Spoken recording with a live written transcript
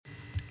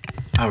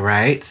All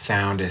right,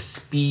 sound is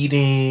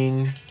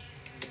speeding.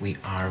 We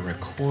are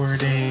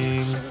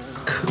recording.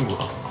 Cool.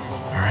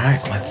 All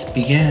right, let's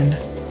begin.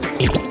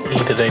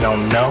 Either they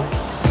don't know,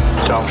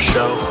 don't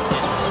show,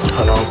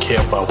 or don't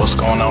care about what's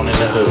going on in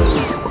the hood.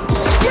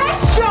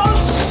 Get your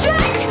shit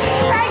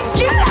and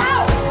get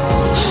out!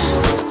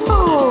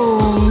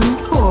 Oh,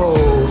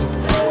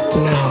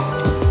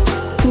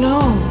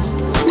 no.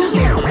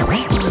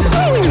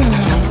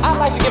 I'd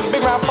like to give a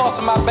big round of applause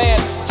to my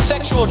band,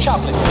 Sexual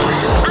Chocolate.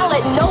 I'll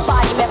let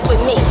nobody mess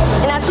with me,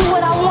 and I do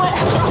what I want.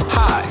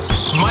 Hi,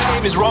 my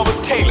name is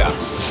Robert Taylor,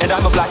 and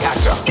I'm a black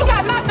actor. You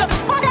got knocked the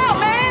fuck out,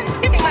 man!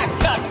 Give me my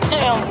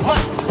goddamn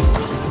money.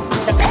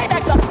 The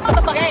payback's a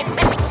motherfucker ain't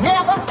bitch,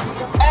 never.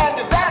 And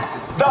that's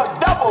the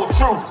double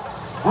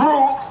truth,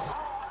 Ruth.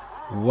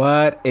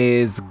 What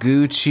is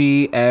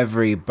Gucci,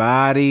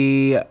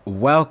 everybody?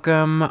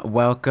 Welcome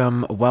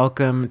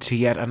to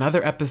yet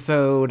another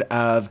episode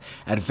of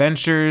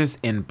Adventures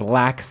in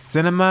Black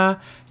Cinema,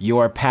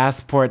 your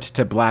passport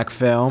to black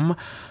film.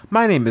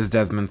 My name is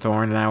Desmond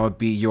Thorne, and I will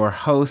be your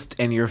host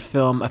and your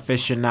film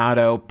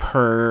aficionado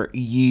per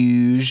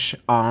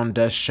usual on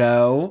the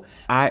show.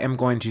 I am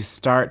going to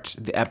start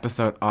the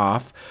episode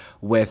off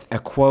with a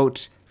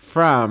quote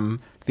from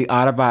the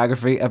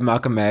autobiography of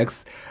Malcolm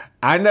X.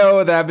 I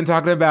know that I've been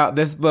talking about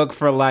this book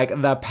for like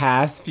the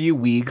past few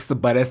weeks,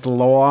 but it's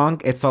long.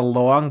 It's a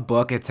long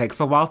book. It takes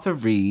a while to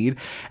read.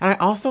 And I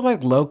also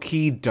like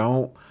low-key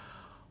don't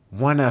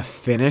want to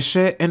finish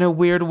it in a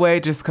weird way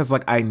just because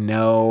like I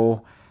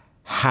know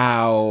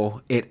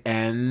how it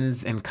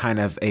ends in kind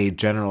of a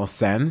general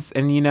sense.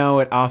 And you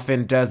know, it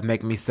often does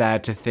make me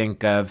sad to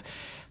think of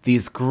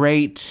these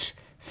great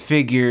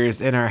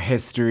figures in our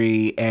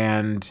history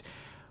and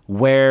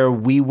where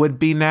we would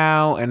be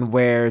now and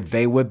where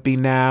they would be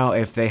now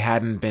if they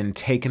hadn't been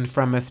taken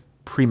from us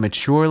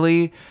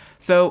prematurely.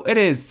 So it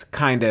is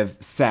kind of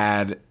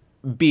sad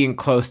being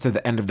close to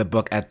the end of the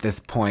book at this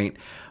point.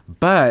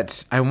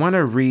 But I want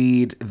to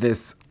read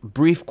this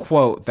brief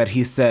quote that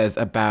he says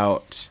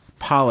about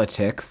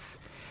politics,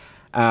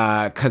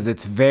 because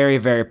it's very,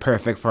 very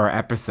perfect for our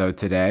episode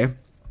today.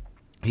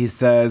 He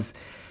says,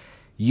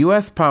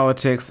 U.S.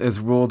 politics is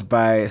ruled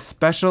by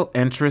special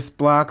interest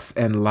blocks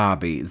and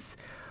lobbies.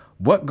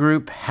 What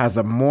group has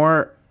a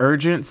more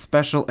urgent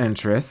special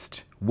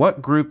interest?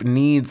 What group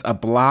needs a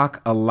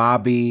block, a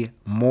lobby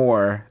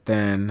more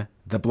than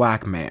the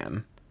black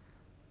man?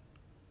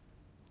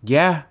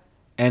 Yeah,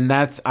 and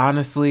that's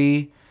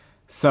honestly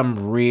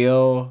some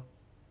real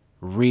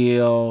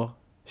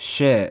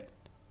shit.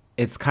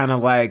 It's kind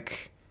of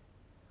like,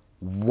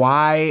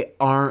 why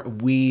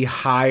aren't we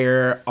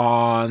higher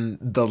on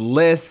the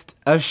list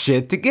of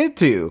shit to get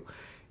to?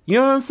 You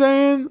know what I'm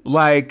saying?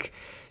 Like,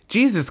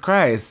 Jesus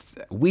Christ,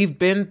 we've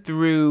been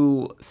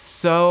through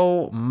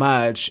so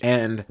much,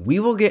 and we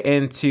will get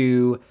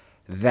into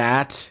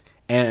that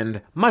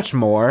and much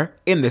more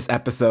in this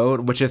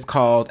episode, which is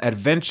called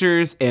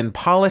Adventures in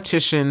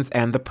Politicians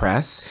and the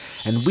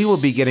Press, and we will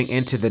be getting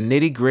into the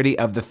nitty-gritty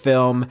of the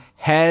film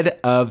Head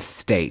of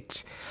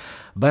State.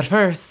 But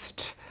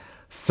first,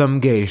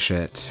 some gay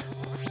shit.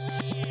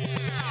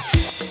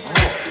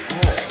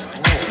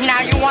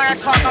 Now you want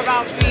to talk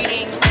about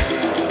reading?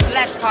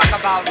 Let's talk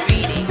about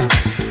reading.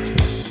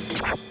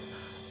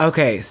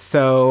 Okay,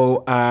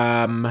 so,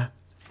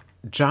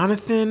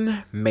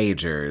 Jonathan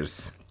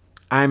Majors.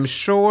 I'm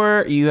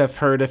sure you have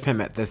heard of him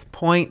at this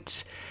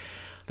point.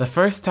 The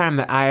first time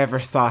that I ever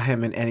saw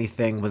him in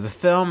anything was a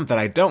film that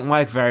I don't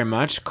like very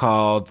much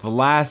called The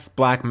Last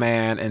Black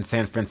Man in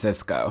San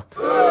Francisco.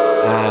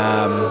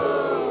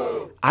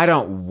 I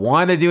don't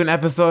want to do an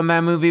episode on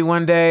that movie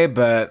one day,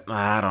 but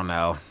I don't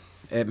know.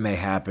 It may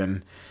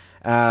happen.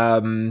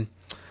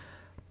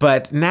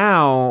 But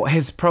now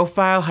his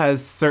profile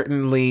has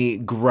certainly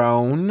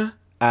grown.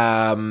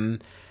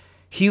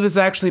 He was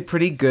actually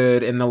pretty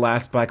good in The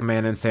Last Black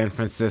Man in San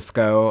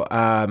Francisco.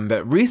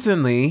 But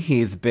recently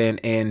he's been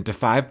in Da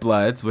 5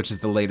 Bloods, which is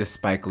the latest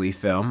Spike Lee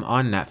film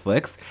on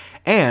Netflix.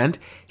 And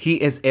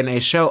he is in a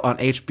show on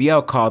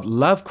HBO called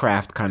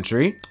Lovecraft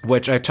Country,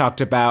 which I talked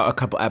about a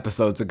couple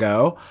episodes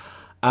ago.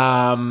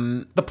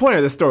 The point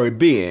of the story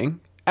being,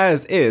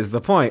 as is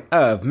the point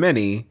of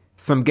many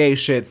Some Gay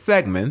Shit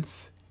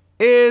segments,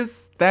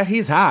 is that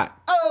he's hot.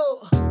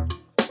 Oh.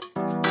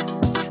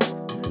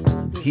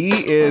 He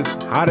is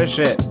hot as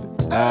shit.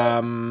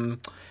 I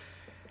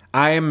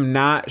am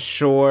not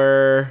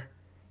sure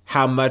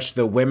how much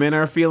the women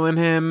are feeling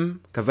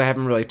him, because I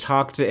haven't really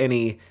talked to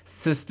any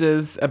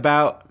sisters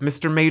about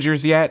Mr.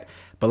 Majors yet.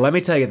 But let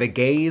me tell you, the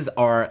gays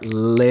are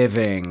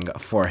living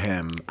for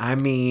him. I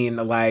mean,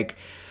 like,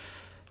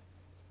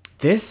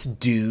 this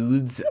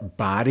dude's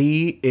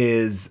body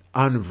is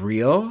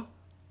unreal.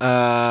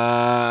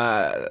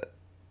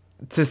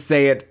 To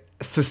say it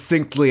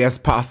succinctly as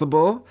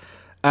possible.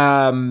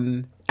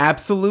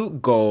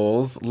 Absolute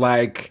goals.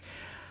 Like,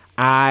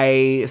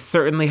 I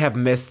certainly have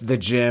missed the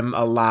gym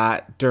a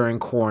lot during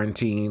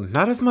quarantine.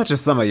 Not as much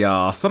as some of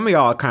y'all. Some of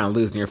y'all are kind of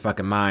losing your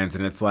fucking minds,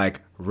 and it's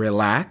like,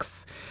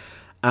 relax.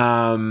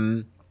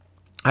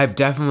 I've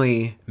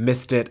definitely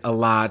missed it a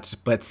lot,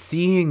 but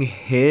seeing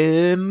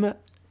him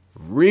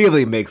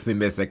really makes me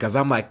miss it because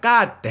I'm like,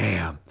 God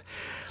damn.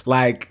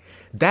 Like,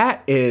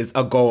 that is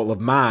a goal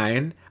of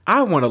mine.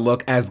 I want to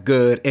look as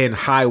good in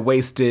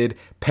high-waisted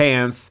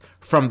pants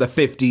from the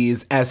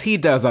 50s as he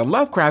does on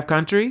Lovecraft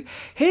Country.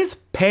 His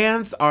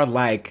pants are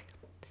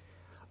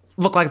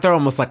look like they're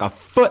almost like a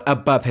foot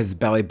above his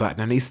belly button,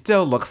 and he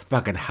still looks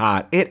fucking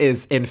hot. It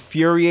is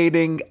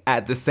infuriating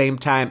at the same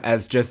time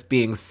as just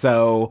being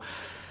so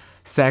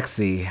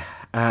sexy.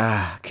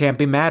 Can't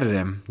be mad at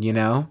him, you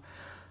know?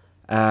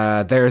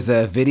 There's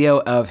a video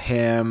of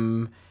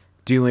him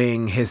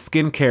doing his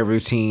skincare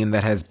routine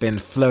that has been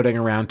floating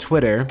around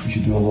Twitter. You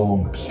should do a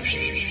little,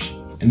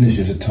 and this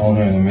is a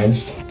toner and a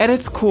mist. And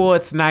it's cool,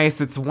 it's nice,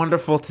 it's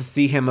wonderful to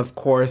see him, of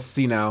course,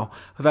 you know,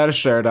 without a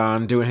shirt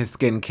on, doing his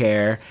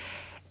skincare.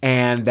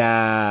 And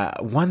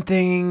one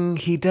thing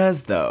he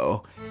does,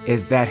 though,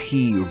 is that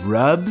he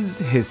rubs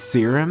his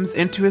serums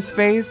into his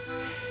face.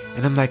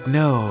 And I'm like,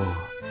 no,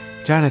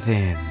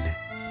 Jonathan,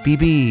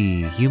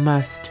 BB, you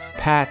must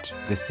pat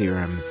the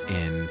serums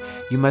in.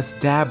 You must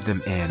dab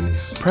them in.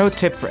 Pro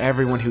tip for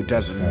everyone who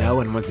doesn't know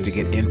and wants to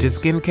get into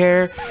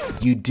skincare,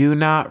 you do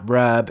not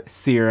rub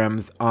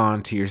serums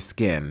onto your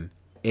skin.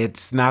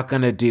 It's not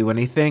going to do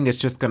anything. It's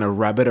just going to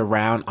rub it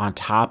around on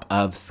top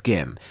of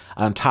skin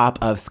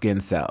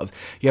cells.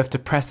 You have to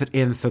press it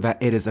in so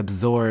that it is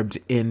absorbed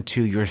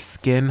into your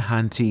skin,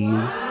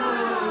 hunties.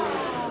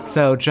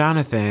 So,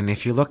 Jonathan,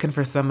 if you're looking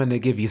for someone to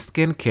give you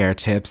skincare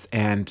tips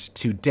and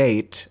to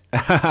date,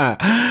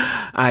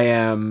 I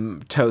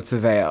am totes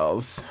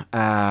avails.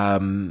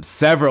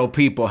 Several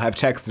people have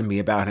texted me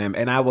about him,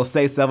 and I will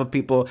say several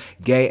people,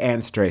 gay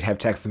and straight, have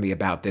texted me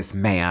about this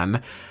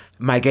man.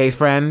 My gay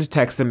friend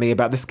texted me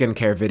about the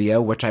skincare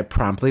video, which I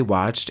promptly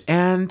watched,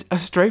 and a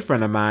straight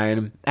friend of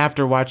mine,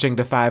 after watching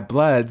Da 5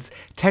 Bloods,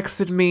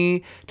 texted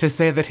me to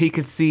say that he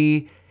could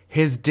see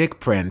his dick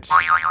print,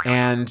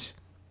 and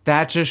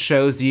that just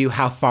shows you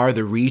how far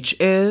the reach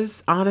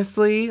is,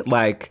 honestly.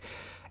 Like,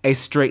 a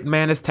straight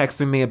man is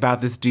texting me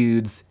about this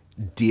dude's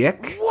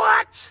dick.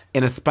 What?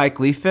 In a Spike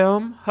Lee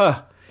film?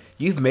 Huh.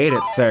 You've made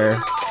it,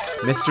 sir.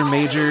 Mr.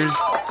 Majors,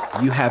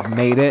 you have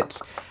made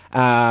it.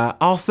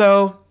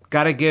 Also,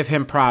 gotta give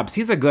him props.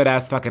 He's a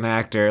good-ass fucking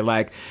actor.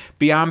 Like,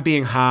 beyond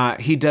being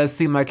hot, he does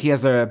seem like he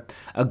has a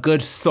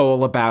good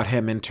soul about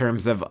him in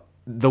terms of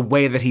the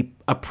way that he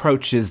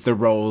approaches the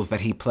roles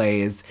that he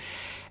plays.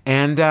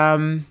 And,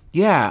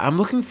 yeah, I'm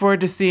looking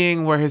forward to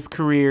seeing where his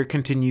career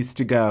continues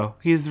to go.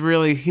 He's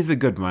a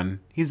good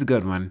one. He's a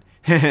good one.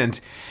 And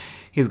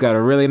he's got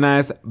a really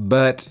nice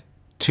butt,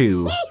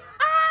 too.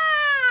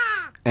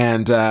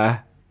 And,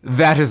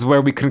 that is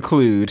where we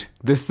conclude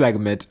this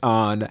segment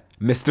on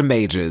Mr.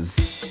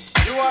 Majors.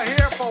 You are here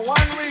for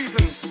one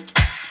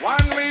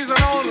reason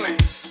only.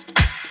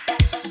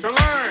 To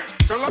learn.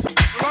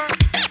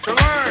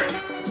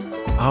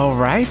 All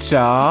right,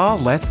 y'all,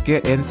 let's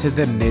get into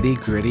the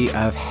nitty-gritty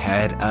of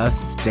Head of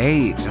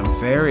State. I'm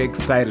very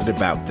excited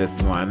about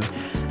this one.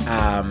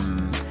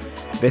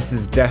 This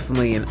is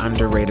definitely an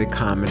underrated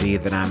comedy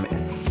that I'm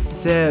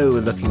so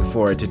looking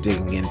forward to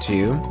digging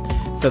into.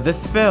 So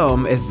this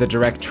film is the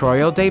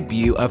directorial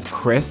debut of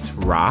Chris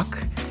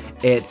Rock.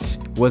 It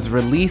was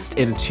released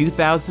in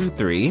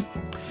 2003.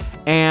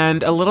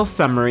 And a little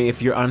summary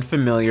if you're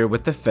unfamiliar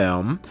with the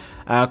film.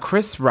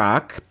 Chris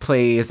Rock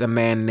plays a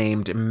man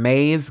named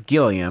Mays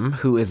Gilliam,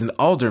 who is an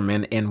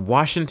alderman in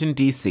Washington,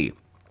 D.C.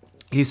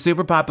 He's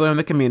super popular in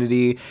the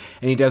community,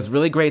 and he does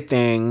really great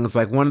things.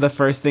 Like, one of the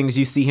first things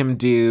you see him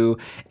do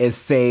is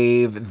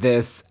save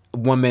this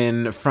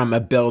woman from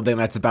a building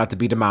that's about to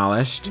be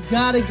demolished. You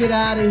gotta get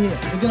out of here.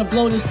 We're gonna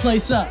blow this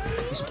place up.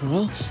 Miss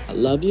Pearl, I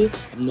love you.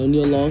 I've known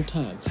you a long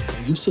time.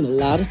 You've seen a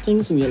lot of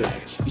things in your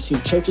life. You've seen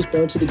churches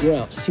burned to the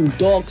ground. You've seen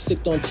dogs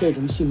sicked on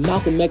children. You've seen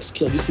Malcolm X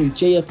killed. You've seen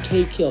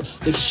JFK killed.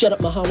 They shut up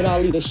Muhammad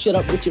Ali. They shut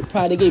up Richard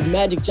Pryor. They gave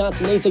Magic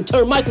Johnson names. They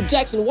turned Michael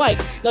Jackson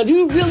white. Now, do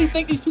you really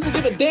think these people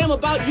give a damn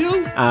about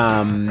you?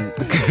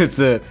 It's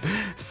a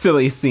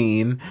silly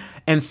scene.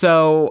 And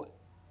so,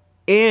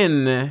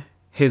 in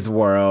his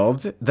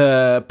world,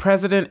 the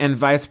president and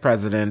vice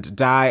president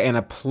die in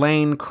a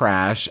plane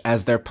crash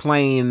as their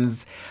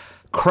planes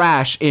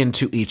crash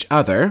into each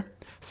other.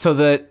 So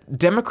the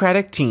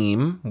Democratic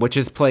team, which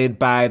is played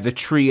by the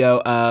trio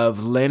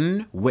of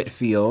Lynn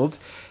Whitfield,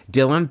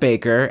 Dylan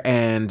Baker,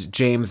 and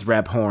James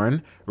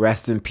Rebhorn,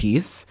 rest in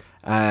peace,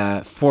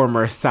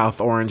 former South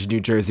Orange, New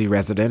Jersey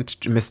resident,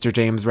 Mr.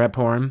 James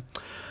Rebhorn.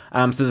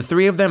 So the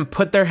three of them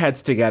put their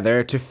heads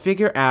together to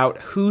figure out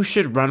who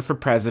should run for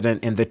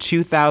president in the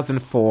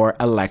 2004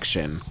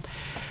 election.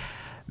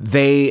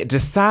 They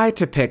decide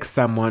to pick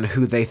someone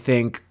who they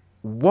think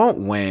won't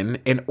win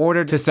in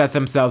order to set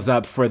themselves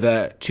up for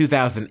the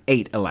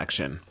 2008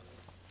 election.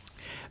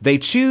 They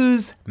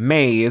choose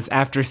Mays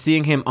after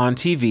seeing him on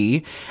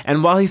TV,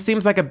 and while he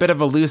seems like a bit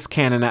of a loose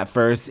cannon at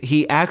first,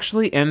 he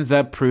actually ends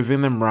up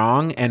proving them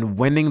wrong and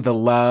winning the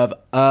love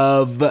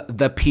of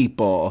the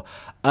people,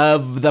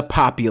 of the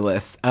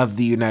populace of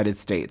the United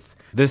States.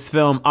 This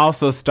film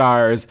also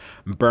stars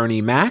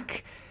Bernie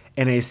Mac,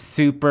 in a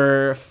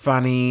super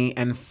funny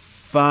and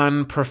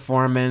fun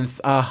performance.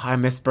 Oh, I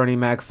miss Bernie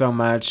Mac so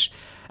much.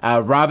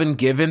 Robin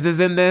Givens is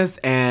in this,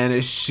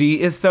 and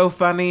she is so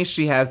funny.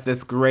 She has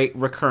this great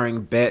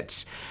recurring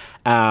bit.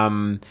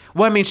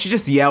 She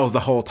just yells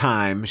the whole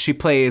time. She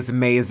plays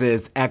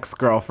Maze's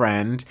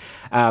ex-girlfriend.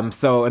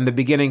 So in the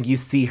beginning, you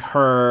see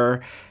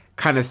her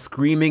kind of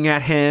screaming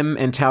at him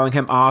and telling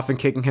him off and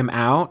kicking him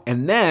out.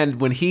 And then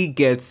when he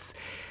gets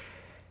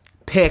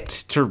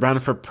picked to run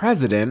for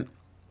president,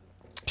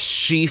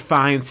 she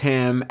finds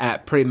him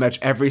at pretty much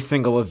every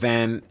single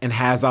event and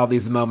has all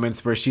these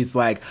moments where she's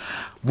like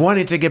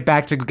wanting to get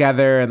back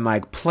together and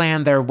like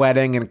plan their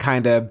wedding and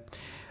kind of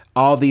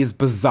all these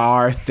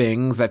bizarre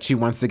things that she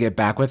wants to get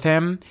back with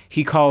him.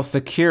 He calls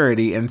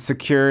security, and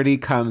security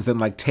comes and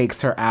like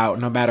takes her out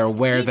no matter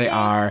where they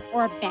are.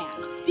 Or band.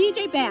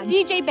 DJ band,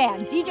 DJ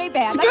band, DJ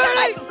band.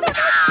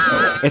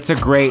 It's a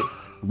great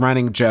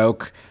running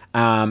joke,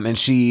 and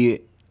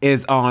she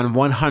is on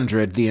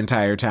 100 the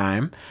entire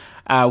time.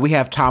 We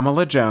have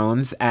Tomala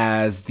Jones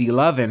as the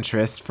love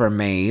interest for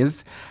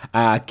Maze.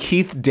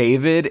 Keith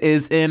David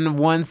is in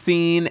one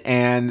scene,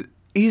 and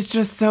he's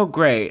just so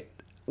great.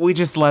 We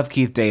just love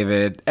Keith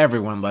David.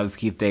 Everyone loves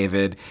Keith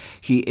David.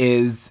 He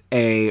is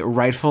a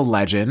rightful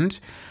legend.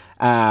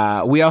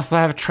 We also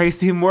have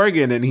Tracy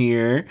Morgan in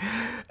here.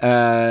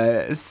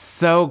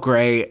 So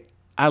great.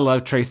 I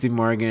love Tracy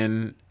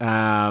Morgan.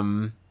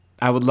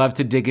 I would love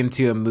to dig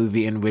into a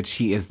movie in which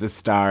he is the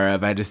star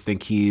of. I just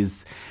think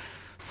he's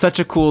such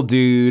a cool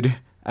dude.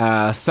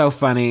 So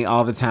funny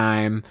all the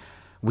time.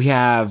 We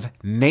have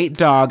Nate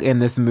Dogg in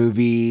this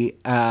movie,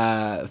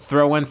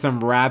 throwing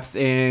some raps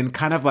in,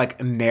 kind of like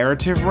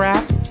narrative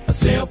raps. A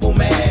simple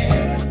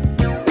man,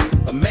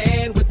 a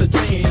man with a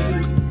dream,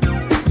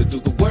 to do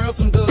the world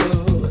some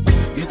good.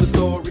 Here's a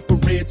story for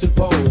rich and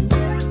poor,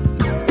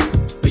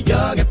 for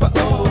young and for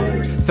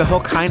old. So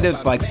he'll kind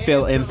of like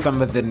fill in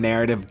some of the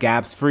narrative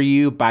gaps for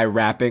you by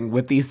rapping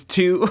with these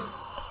two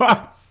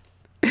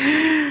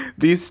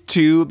these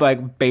two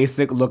like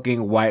basic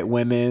looking white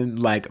women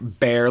like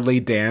barely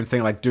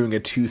dancing, like doing a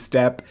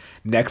two-step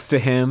next to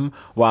him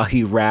while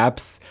he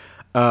raps.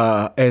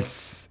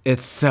 It's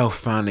so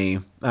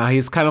funny.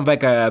 He's kind of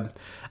like a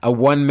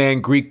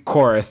one-man Greek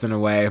chorus in a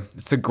way.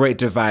 It's a great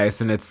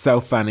device, and it's so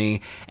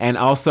funny. And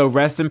also,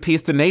 rest in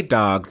peace to Nate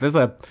Dogg. There's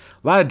a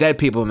lot of dead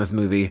people in this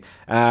movie,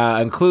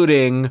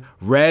 including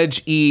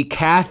Reg E.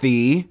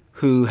 Cathy,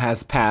 who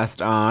has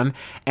passed on,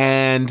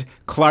 and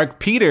Clark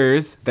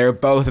Peters. They're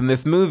both in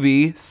this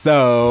movie,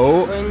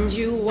 so... When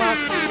you walk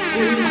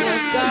through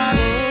the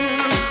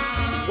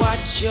garden,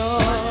 watch your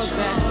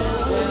back.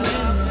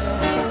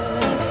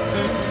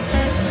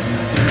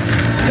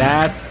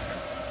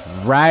 That's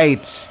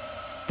right.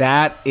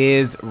 That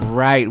is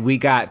right. We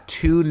got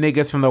two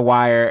niggas from The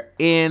Wire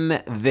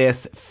in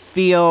this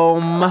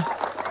film.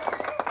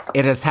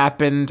 It has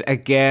happened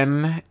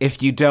again.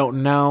 If you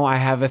don't know, I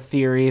have a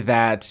theory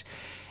that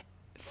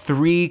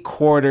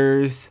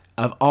 3/4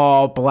 of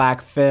all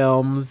black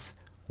films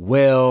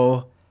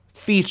will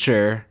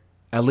feature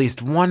at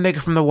least one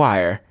nigga from The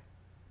Wire.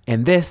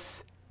 And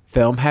this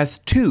film has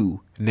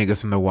two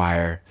niggas from The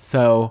Wire.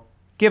 So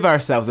give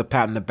ourselves a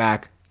pat on the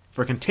back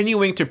for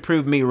continuing to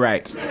prove me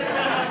right.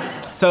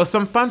 So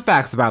some fun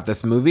facts about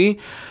this movie.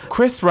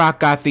 Chris Rock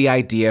got the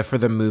idea for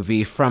the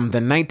movie from the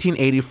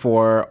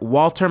 1984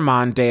 Walter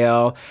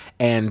Mondale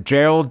and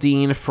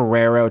Geraldine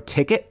Ferrero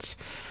ticket.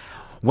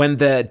 When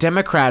the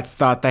Democrats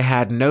thought they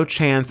had no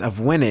chance of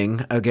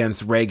winning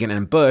against Reagan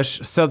and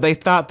Bush, so they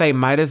thought they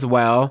might as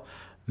well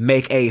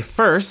make a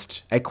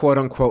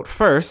quote-unquote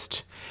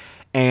first,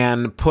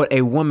 and put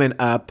a woman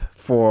up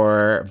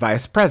for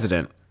vice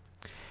president.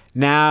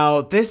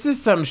 Now, this is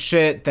some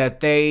shit that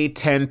they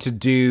tend to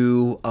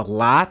do a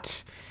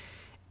lot,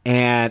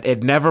 and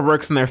it never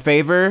works in their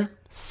favor,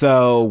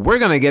 so we're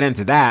going to get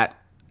into that.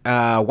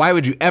 Why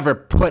would you ever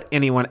put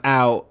anyone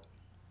out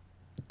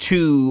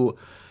to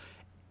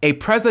a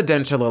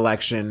presidential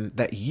election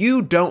that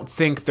you don't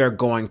think they're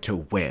going to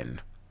win?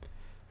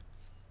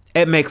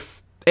 It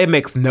makes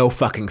no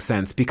fucking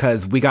sense,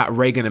 because we got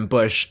Reagan and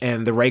Bush,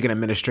 and the Reagan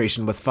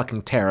administration was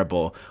fucking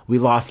terrible. We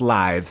lost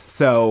lives.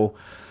 So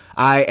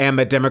I am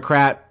a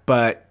Democrat,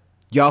 but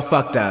y'all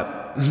fucked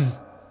up.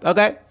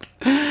 Okay?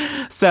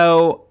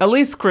 So at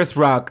least Chris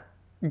Rock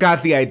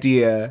got the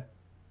idea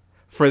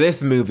for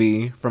this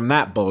movie from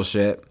that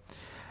bullshit.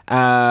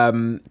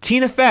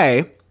 Tina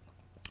Fey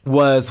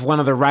was one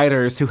of the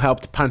writers who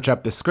helped punch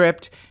up the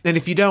script. And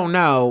if you don't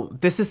know,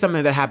 this is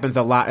something that happens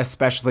a lot,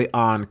 especially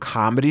on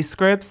comedy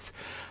scripts.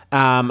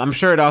 I'm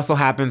sure it also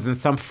happens in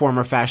some form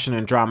or fashion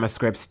in drama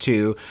scripts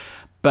too.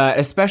 But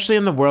especially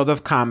in the world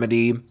of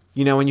comedy,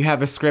 you know, when you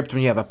have a script,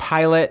 when you have a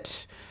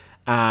pilot,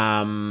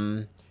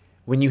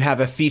 when you have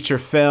a feature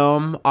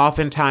film,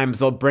 oftentimes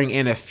they'll bring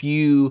in a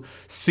few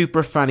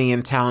super funny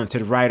and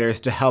talented writers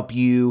to help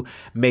you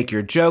make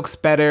your jokes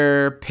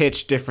better,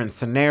 pitch different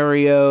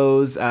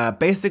scenarios.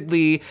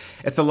 Basically,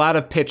 it's a lot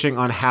of pitching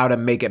on how to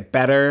make it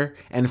better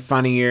and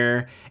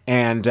funnier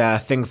and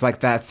things like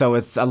that. So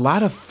it's a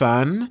lot of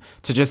fun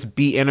to just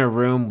be in a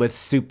room with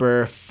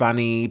super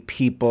funny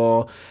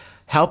people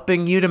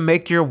helping you to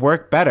make your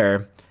work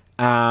better.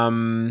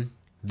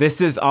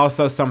 This is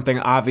also something,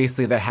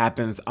 obviously, that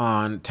happens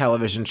on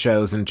television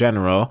shows in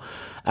general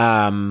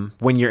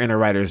when you're in a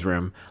writer's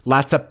room.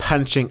 Lots of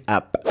punching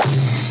up.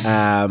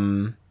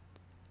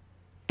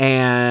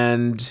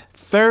 And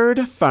third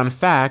fun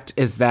fact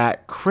is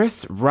that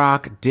Chris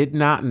Rock did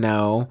not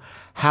know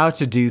how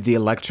to do the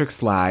electric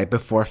slide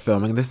before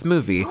filming this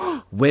movie,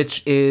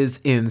 which is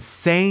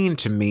insane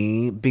to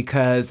me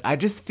because I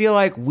just feel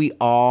like we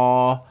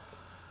all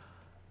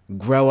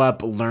grow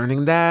up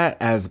learning that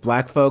as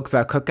Black folks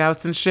at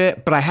cookouts and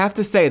shit. But I have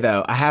to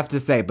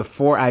say,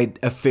 before I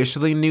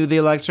officially knew the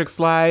electric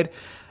slide,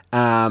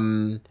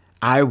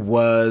 I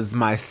was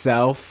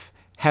myself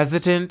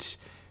hesitant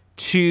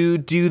to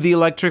do the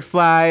electric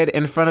slide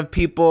in front of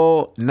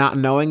people, not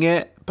knowing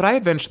it. But I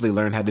eventually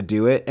learned how to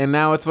do it, and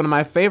now it's one of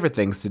my favorite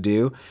things to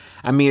do.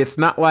 I mean, it's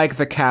not like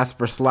the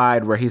Casper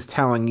slide where he's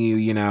telling you,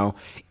 you know,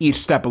 each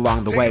step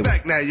along the way. Take it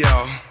back now,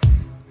 y'all.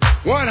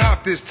 One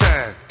hop this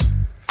time.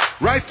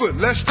 Right foot,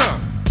 let's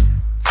stomp.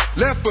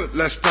 Left foot,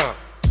 let's stomp.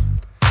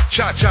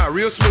 Cha-cha,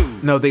 real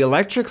smooth. No, the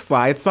electric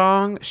slide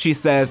song, she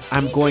says,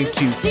 I'm going to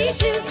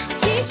teach you.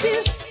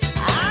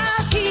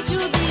 I'll teach you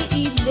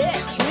the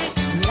electric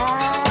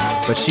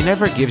slide. But she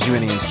never gives you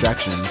any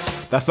instructions.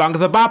 That song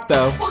is a bop,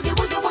 though.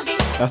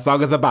 That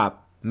song is a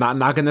bop. Not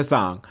knocking the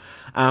song.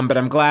 But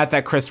I'm glad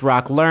that Chris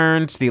Rock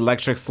learned the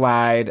electric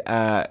slide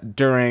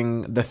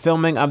during the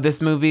filming of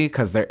this movie,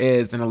 because there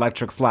is an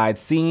electric slide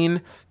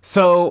scene.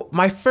 So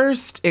my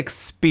first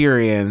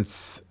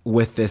experience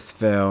with this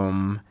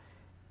film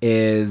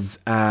is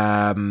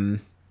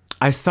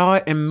I saw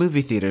it in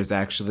movie theaters,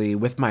 actually,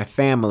 with my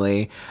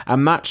family.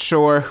 I'm not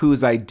sure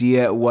whose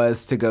idea it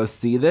was to go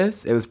see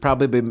this. It was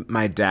probably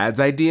my dad's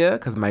idea,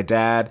 because my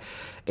dad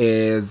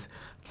is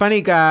a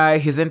funny guy.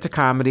 He's into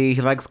comedy.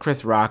 He likes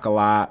Chris Rock a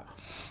lot.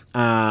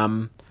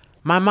 My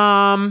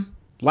mom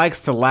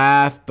likes to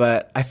laugh,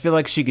 but I feel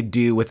like she could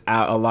do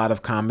without a lot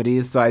of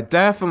comedies. So I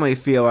definitely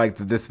feel like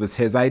that this was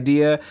his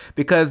idea,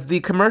 because the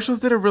commercials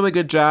did a really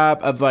good job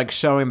of like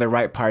showing the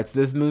right parts of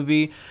this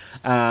movie,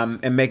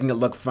 and making it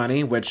look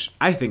funny, which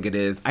I think it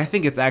is. I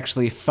think it's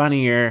actually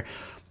funnier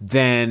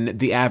than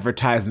the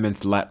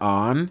advertisements let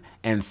on,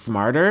 and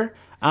smarter.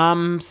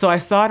 So I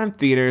saw it in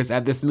theaters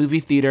at this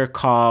movie theater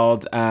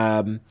called,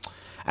 I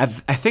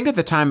think at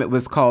the time it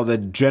was called the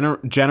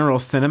General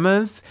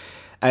Cinemas.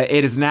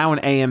 It is now an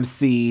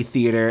AMC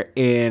theater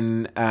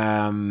in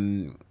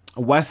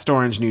West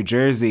Orange, New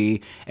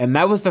Jersey. And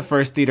that was the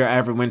first theater I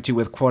ever went to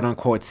with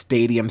quote-unquote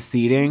stadium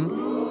seating.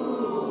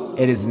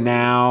 It is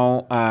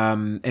now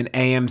an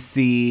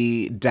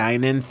AMC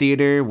dine-in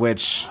theater,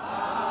 which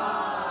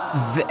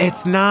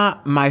it's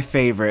not my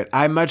favorite.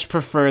 I much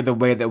prefer the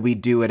way that we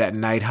do it at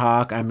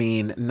Nighthawk. I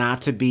mean,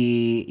 not to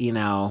be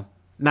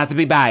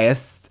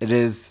biased. It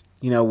is,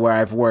 where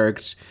I've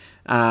worked.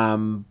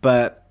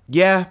 But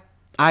yeah,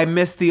 I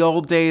miss the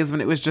old days when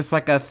it was just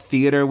like a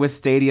theater with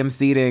stadium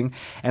seating,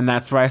 and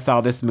that's where I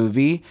saw this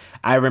movie.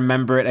 I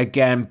remember it,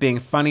 again, being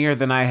funnier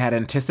than I had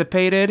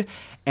anticipated,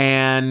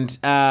 and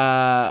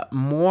had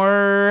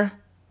more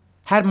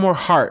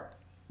heart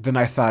than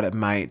I thought it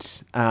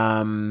might.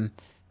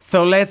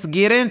 So let's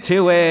get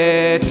into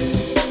it.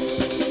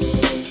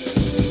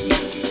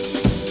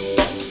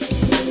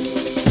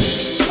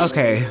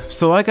 Okay,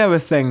 so like I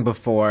was saying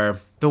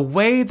before, the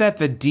way that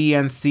the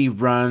DNC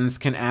runs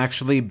can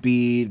actually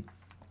be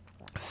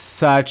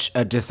such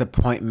a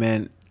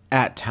disappointment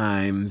at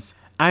times.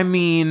 I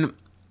mean,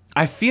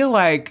 I feel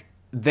like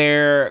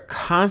they're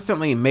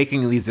constantly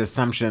making these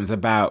assumptions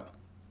about,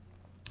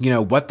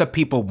 what the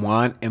people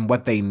want and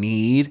what they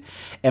need,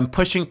 and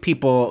pushing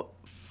people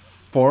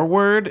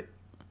forward,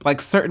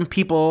 like certain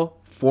people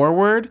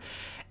forward.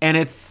 And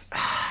it's,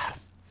 I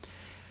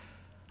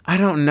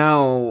don't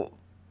know,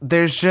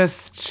 there's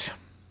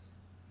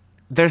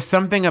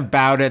something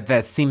about it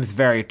that seems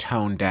very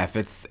tone deaf.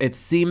 It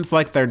seems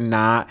like they're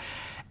not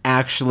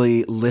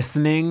actually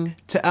listening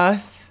to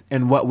us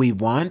and what we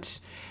want.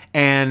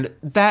 And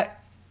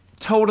that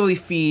totally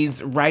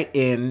feeds right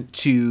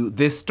into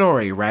this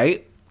story,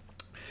 right?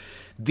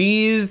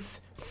 These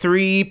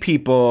three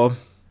people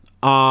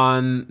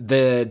on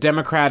the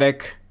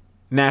Democratic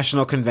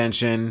National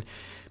Convention,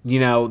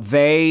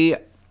 they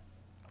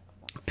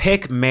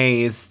pick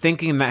Mays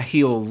thinking that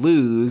he'll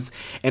lose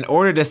in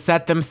order to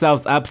set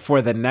themselves up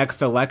for the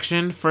next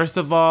election. First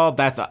of all,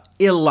 that's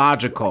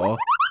illogical.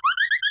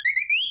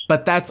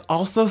 But that's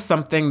also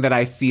something that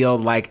I feel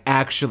like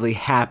actually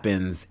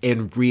happens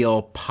in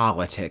real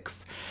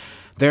politics.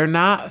 They're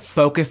not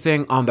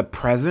focusing on the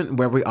present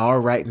where we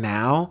are right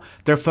now.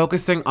 They're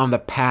focusing on the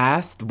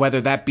past, whether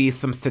that be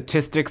some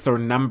statistics or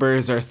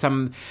numbers or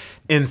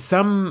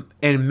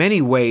in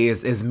many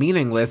ways is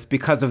meaningless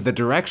because of the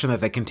direction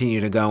that they continue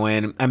to go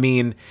in. I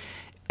mean,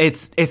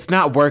 it's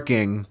not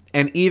working.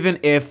 And even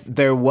if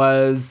there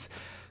was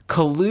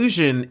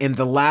collusion in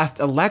the last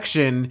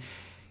election,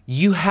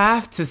 you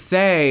have to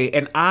say,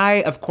 and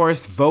I, of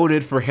course,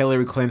 voted for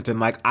Hillary Clinton.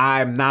 Like,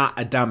 I'm not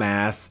a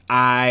dumbass.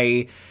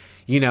 I,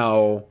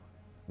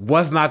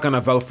 was not going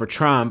to vote for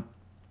Trump.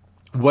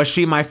 Was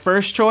she my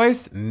first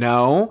choice?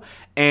 No.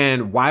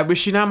 And why was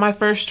she not my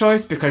first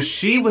choice? Because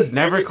she was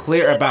never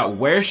clear about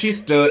where she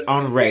stood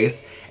on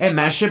race, and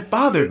that shit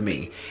bothered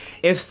me.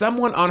 If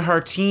someone on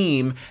her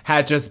team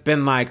had just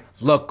been like,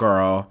 look,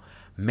 girl,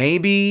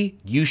 maybe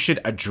you should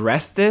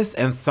address this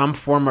in some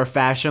form or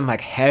fashion,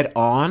 like head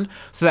on,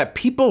 so that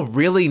people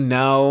really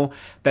know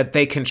that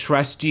they can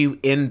trust you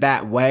in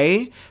that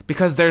way,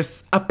 because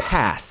there's a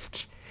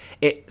past.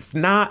 It's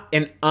not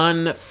an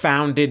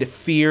unfounded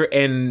fear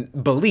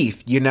and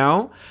belief,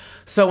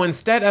 So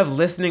instead of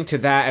listening to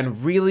that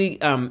and really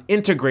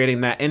integrating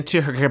that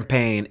into her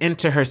campaign,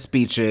 into her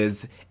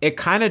speeches, it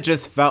kind of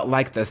just felt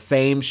like the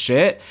same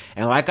shit.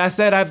 And like I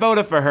said, I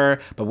voted for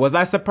her, but was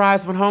I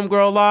surprised when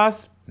Homegirl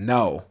lost?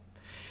 No.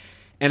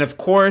 And of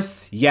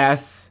course,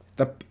 yes,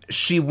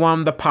 she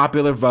won the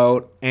popular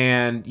vote,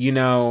 and,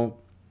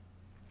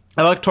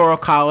 Electoral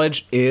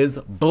College is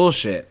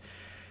bullshit.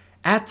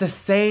 At the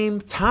same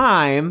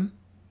time,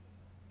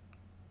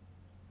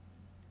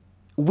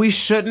 we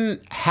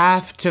shouldn't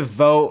have to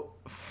vote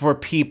for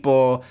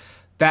people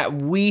that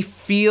we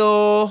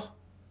feel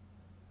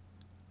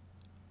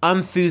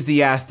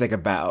enthusiastic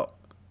about.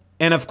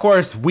 And of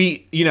course,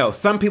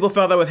 some people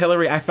felt that with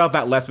Hillary. I felt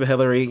that less with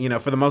Hillary.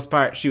 For the most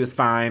part, she was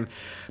fine.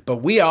 But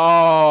we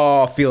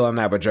all feeling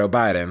that with Joe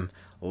Biden.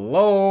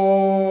 Lord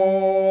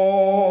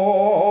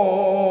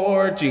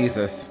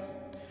Jesus.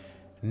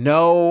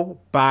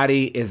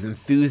 Nobody is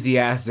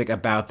enthusiastic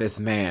about this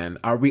man.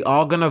 Are we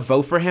all going to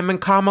vote for him and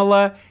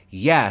Kamala?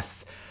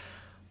 Yes.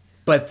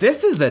 But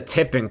this is a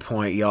tipping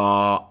point,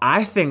 y'all.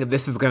 I think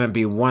this is going to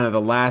be one of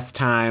the last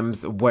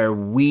times where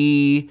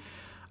we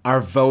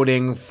are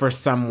voting for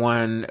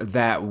someone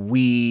that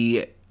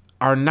we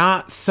are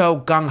not so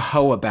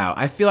gung-ho about.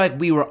 I feel like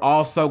we were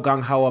all so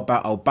gung-ho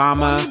about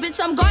Obama. Bitch,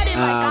 I'm guarded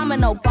like I'm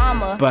an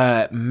Obama.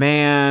 But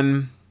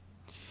man,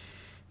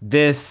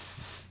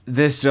 this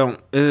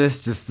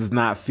just does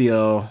not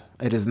feel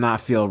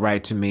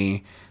right to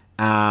me.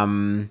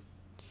 And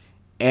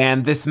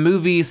this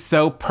movie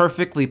so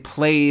perfectly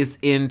plays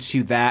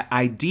into that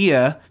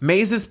idea.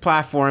 Maze's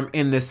platform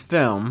in this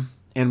film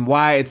and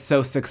why it's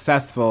so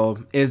successful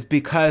is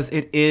because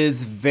it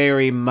is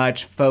very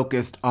much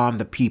focused on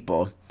the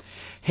people.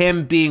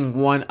 Him being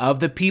one of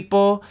the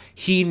people,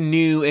 he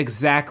knew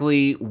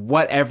exactly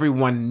what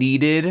everyone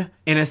needed,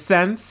 in a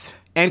sense,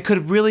 and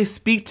could really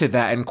speak to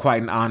that in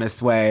quite an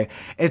honest way.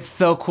 It's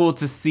so cool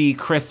to see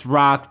Chris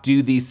Rock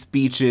do these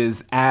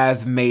speeches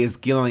as Maze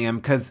Gilliam,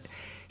 because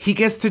he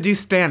gets to do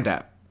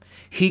stand-up.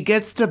 He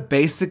gets to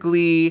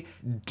basically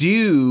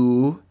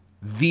do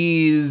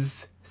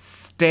these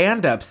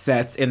stand-up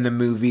sets in the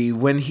movie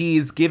when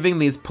he's giving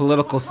these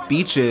political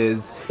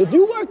speeches. If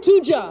you work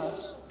 2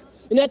 jobs,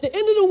 and at the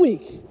end of the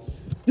week,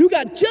 you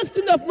got just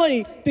enough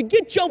money to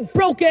get your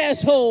broke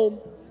ass home,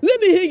 let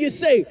me hear you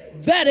say,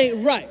 that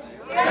ain't right.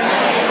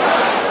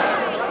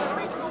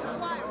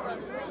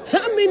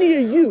 How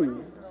many of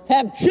you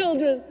have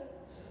children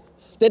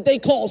that they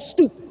call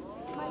stupid?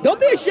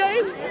 Don't be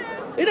ashamed.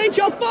 It ain't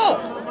your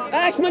fault.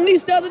 I asked my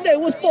niece the other day,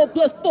 what's 4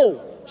 plus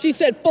 4? She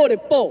said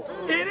 44.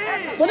 It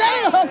is. But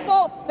that ain't her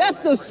fault. That's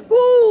the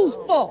school's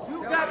fault.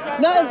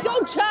 Now, if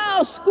your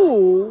child's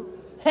school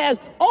has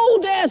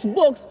old-ass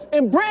books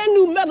and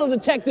brand-new metal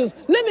detectors,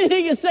 let me hear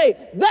you say,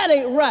 that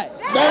ain't right.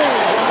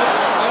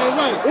 That ain't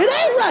right. It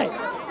ain't right.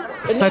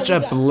 Such a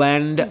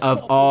blend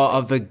of all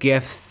of the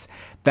gifts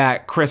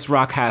that Chris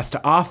Rock has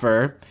to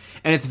offer.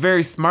 And it's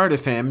very smart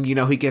of him.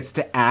 He gets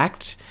to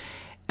act.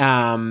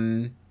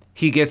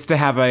 He gets to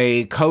have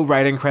a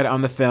co-writing credit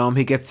on the film.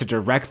 He gets to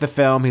direct the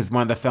film. He's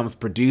one of the film's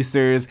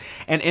producers.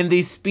 And in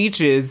these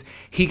speeches,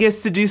 he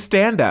gets to do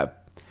stand-up.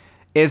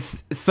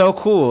 It's so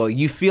cool.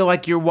 You feel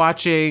like you're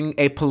watching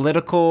a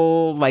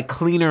political,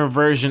 cleaner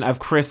version of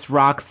Chris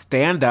Rock's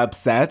stand-up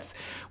sets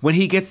when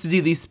he gets to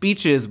do these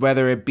speeches,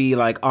 whether it be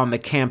on the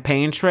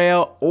campaign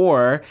trail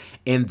or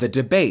in the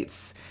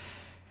debates.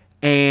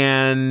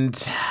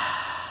 And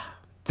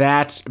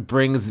that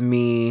brings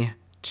me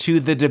to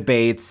the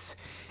debates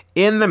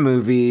in the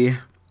movie.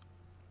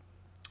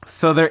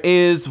 So there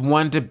is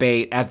one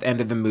debate at the end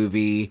of the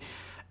movie.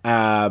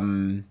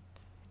 It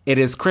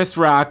is Chris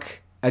Rock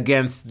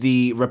against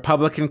the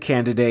Republican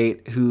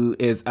candidate who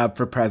is up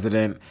for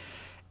president.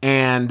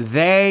 And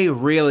they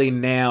really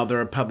nail the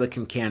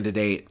Republican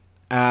candidate.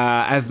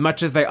 As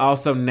much as they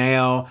also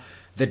nail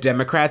the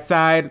Democrat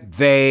side,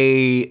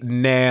 they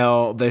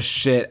nail the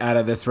shit out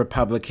of this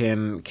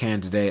Republican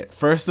candidate.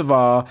 First of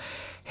all,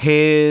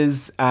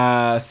 his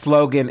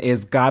slogan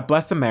is God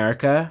bless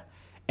America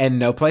and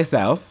no place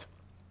else,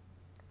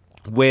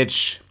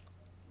 which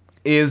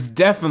is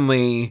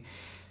definitely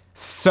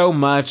so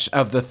much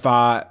of the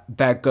thought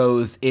that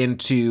goes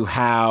into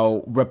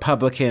how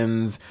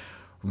Republicans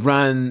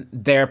run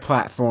their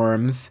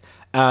platforms.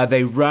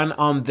 They run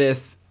on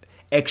this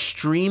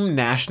extreme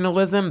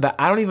nationalism that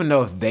I don't even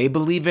know if they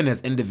believe in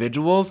as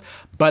individuals,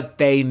 but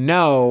they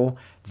know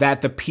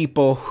that the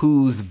people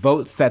whose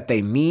votes that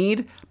they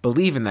need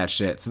believe in that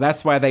shit. So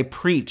that's why they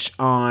preach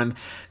on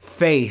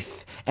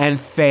faith and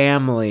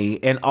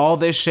family and all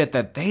this shit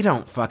that they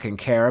don't fucking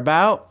care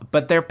about,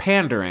 but they're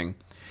pandering.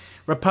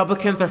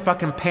 Republicans are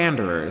fucking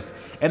panderers.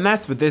 And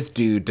that's what this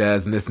dude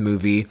does in this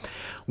movie.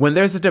 When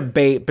there's a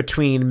debate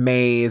between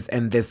Mays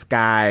and this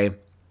guy,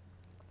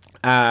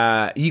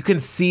 you can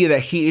see that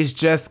he is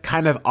just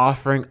kind of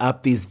offering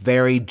up these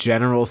very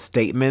general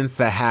statements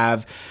that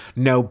have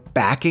no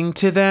backing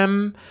to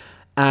them.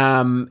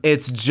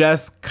 It's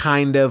just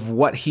kind of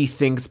what he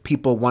thinks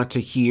people want to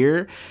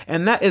hear.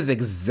 And that is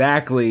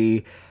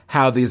exactly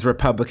how these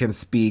Republicans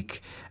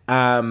speak.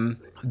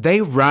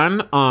 They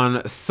run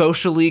on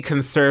socially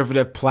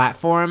conservative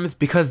platforms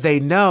because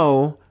they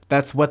know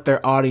that's what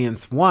their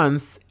audience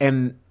wants,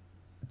 and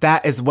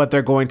that is what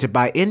they're going to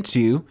buy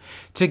into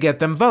to get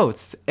them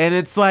votes. And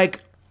it's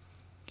like,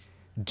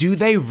 do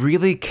they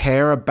really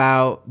care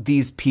about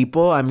these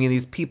people? I mean,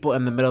 these people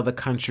in the middle of the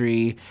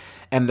country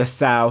and the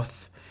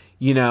South,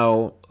 you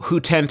know, who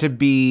tend to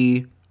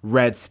be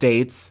red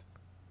states.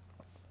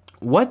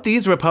 What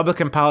these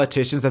Republican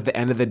politicians at the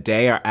end of the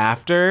day are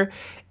after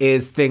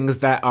is things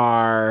that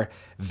are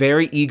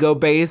very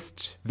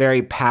ego-based,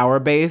 very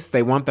power-based.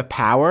 They want the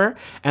power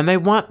and they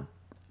want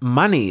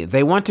money.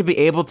 They want to be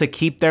able to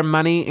keep their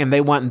money, and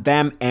they want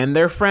them and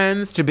their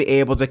friends to be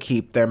able to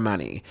keep their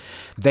money.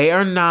 They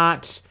are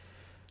not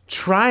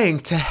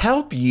trying to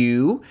help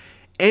you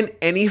in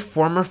any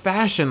form or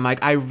fashion.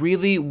 Like, I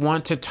really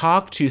want to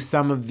talk to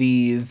some of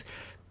these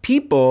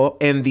people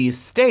in these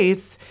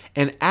states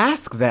and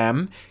ask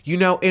them, you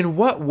know, in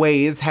what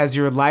ways has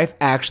your life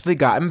actually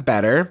gotten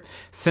better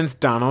since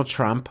Donald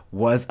Trump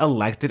was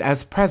elected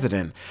as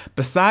president?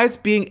 Besides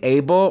being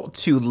able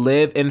to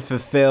live and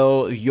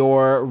fulfill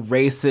your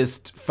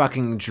racist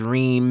fucking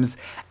dreams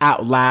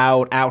out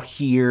loud, out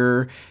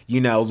here,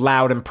 you know,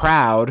 loud and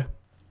proud,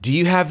 do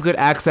you have good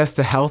access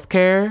to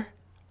healthcare?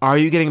 Are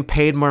you getting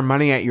paid more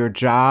money at your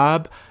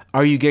job?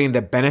 Are you getting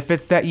the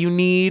benefits that you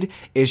need?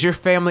 Is your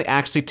family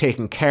actually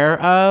taken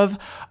care of?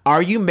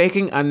 Are you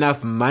making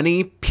enough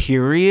money,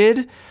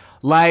 period?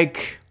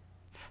 Like,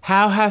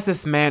 how has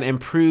this man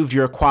improved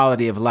your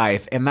quality of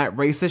life? And that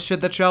racist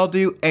shit that y'all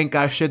do ain't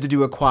got shit to do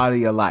with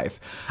quality of life.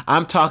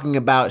 I'm talking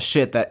about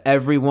shit that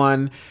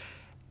everyone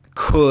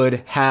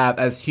could have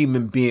as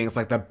human beings,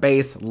 like the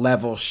base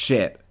level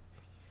shit.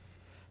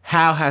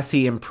 How has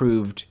he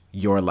improved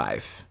your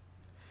life?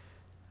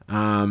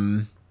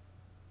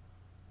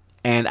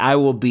 And I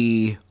will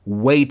be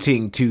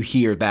waiting to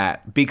hear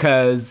that,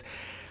 because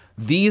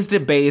these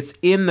debates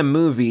in the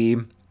movie,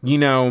 you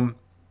know,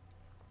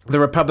 the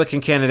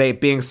Republican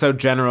candidate being so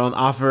general and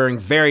offering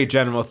very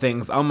general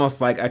things, almost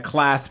like a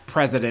class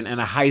president in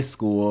a high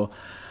school,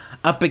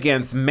 up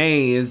against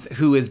Mays,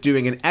 who is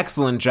doing an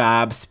excellent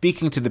job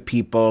speaking to the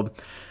people,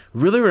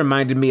 really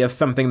reminded me of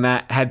something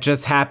that had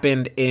just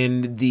happened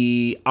in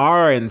the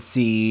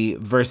RNC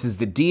versus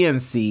the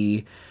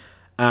DNC,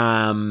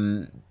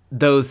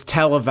 those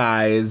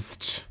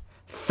televised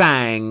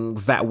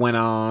things that went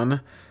on,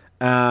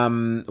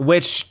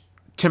 which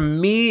to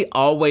me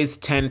always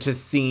tend to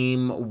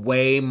seem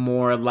way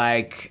more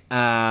like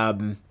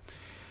fucking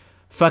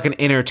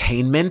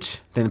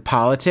entertainment than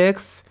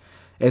politics.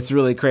 It's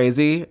really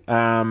crazy.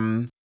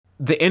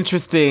 The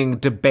interesting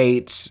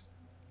debate,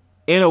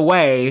 in a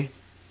way,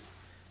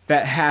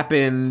 that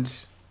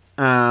happened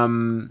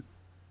from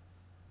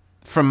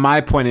my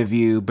point of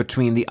view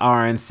between the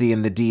RNC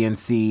and the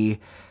DNC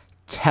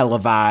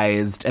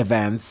televised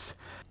events.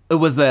 It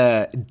was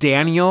a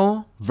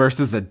Daniel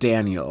versus a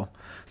Daniel.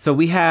 So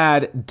we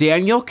had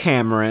Daniel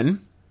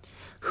Cameron,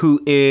 who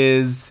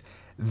is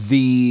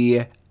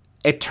the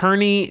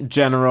Attorney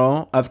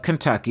General of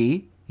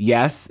Kentucky.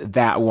 Yes,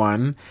 that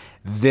one.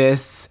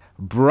 This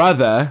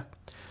brother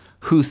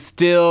who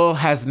still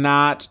has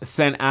not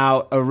sent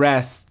out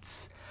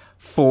arrests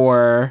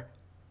for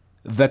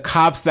the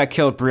cops that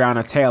killed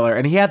Breonna Taylor.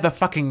 And he had the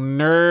fucking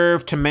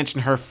nerve to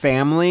mention her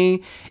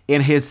family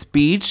in his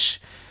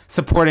speech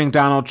supporting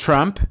Donald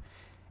Trump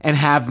and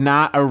have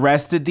not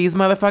arrested these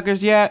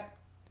motherfuckers yet.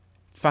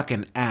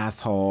 Fucking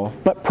asshole.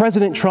 But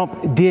President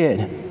Trump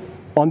did.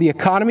 On the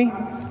economy,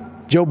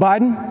 Joe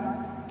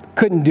Biden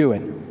couldn't do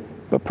it.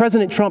 But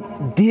President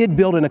Trump did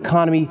build an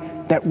economy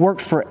that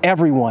worked for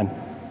everyone,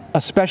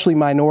 especially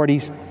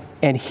minorities,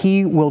 and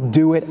he will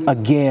do it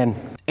again.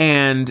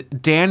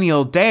 And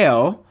Daniel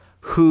Dale,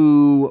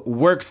 who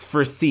works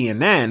for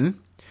CNN,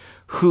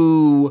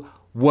 who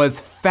was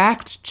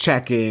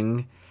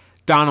fact-checking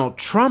Donald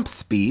Trump's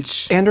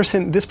speech.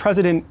 Anderson, this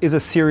president is a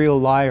serial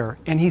liar,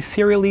 and he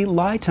serially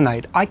lied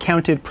tonight. I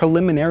counted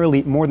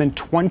preliminarily more than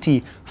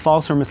 20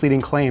 false or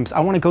misleading claims. I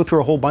want to go through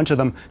a whole bunch of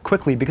them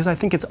quickly because I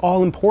think it's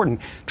all important.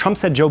 Trump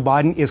said Joe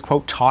Biden is,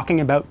 quote, talking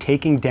about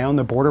taking down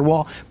the border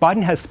wall.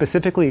 Biden has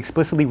specifically,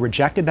 explicitly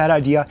rejected that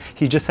idea.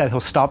 He just said he'll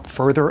stop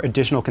further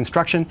additional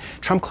construction.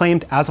 Trump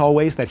claimed, as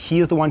always, that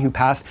he is the one who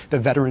passed the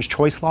Veterans'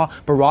 Choice Law.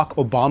 Barack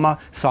Obama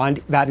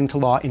signed that into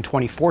law in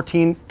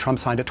 2014. Trump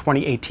signed a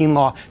 2018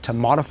 law to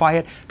modify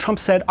it. Trump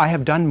said, I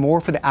have done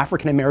more for the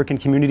African-American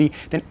community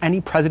than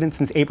any president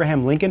since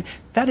Abraham Lincoln.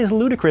 That is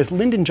ludicrous.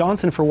 Lyndon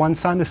Johnson, for one,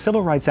 signed the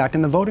Civil Rights Act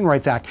and the Voting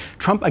Rights Act.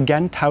 Trump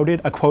again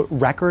touted a, quote,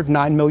 record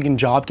 9 million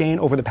job gain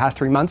over the past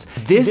 3 months.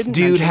 This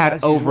dude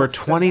had over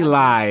 20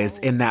 lies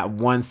in that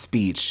one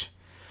speech.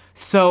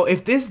 So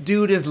if this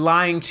dude is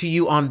lying to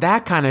you on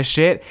that kind of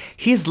shit,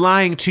 he's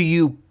lying to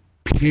you,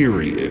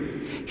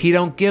 period. He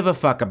don't give a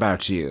fuck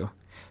about you.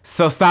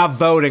 So stop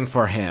voting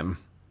for him.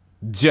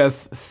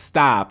 Just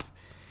stop.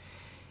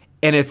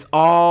 And it's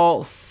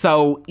all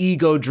so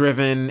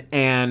ego-driven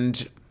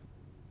and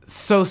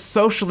so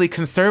socially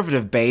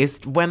conservative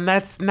based when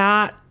that's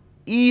not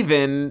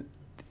even,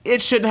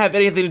 it shouldn't have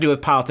anything to do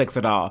with politics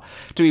at all,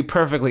 to be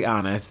perfectly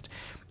honest.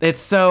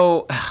 It's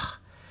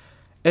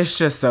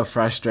just so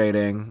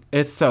frustrating.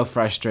 It's so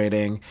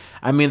frustrating.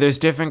 I mean, there's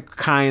different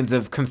kinds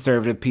of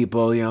conservative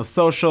people, you know,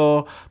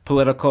 social,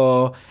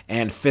 political,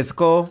 and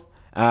physical,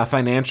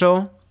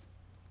 financial.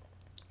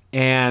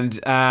 And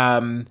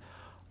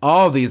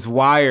all these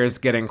wires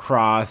getting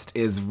crossed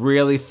is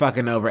really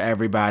fucking over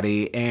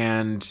everybody.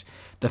 And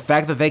the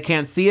fact that they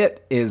can't see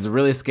it is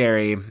really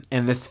scary.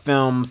 And this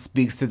film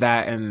speaks to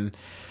that in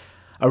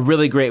a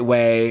really great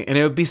way. And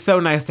it would be so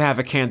nice to have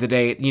a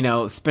candidate, you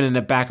know, spinning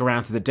it back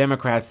around to the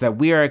Democrats that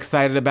we are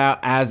excited about,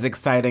 as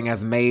exciting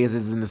as Mays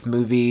is in this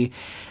movie,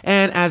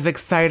 and as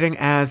exciting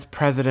as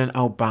President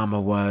Obama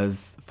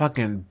was.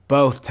 Fucking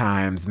both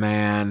times,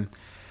 man.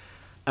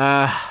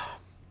 I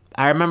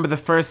remember the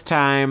first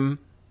time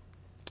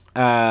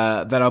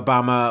that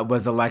Obama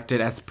was elected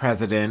as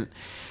president.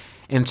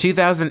 In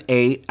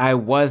 2008, I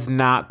was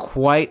not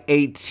quite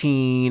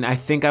 18. I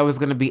think I was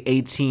going to be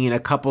 18 a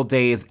couple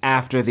days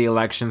after the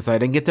election, so I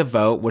didn't get to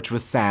vote, which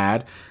was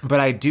sad. But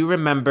I do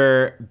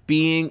remember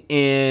being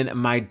in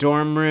my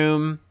dorm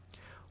room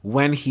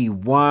when he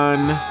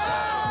won.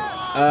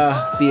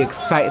 The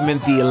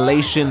excitement, the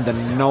elation, the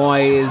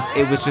noise.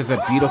 It was just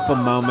a beautiful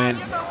moment.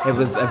 It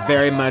was a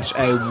very much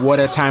a what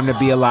a time to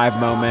be alive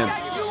moment.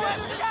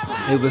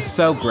 It was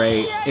so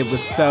great. It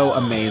was so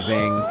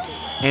amazing.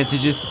 And to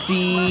just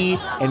see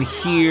and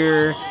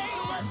hear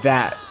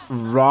that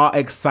raw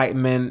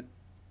excitement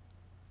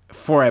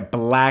for a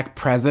black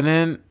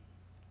president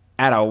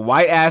at a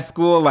white ass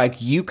school like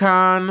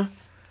UConn,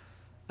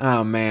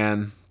 oh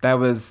man, that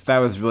was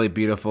really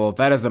beautiful.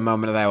 That is a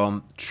moment that I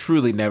will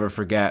truly never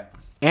forget.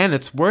 And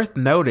it's worth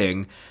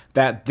noting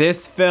that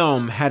this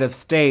film, Head of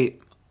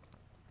State,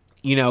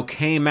 you know,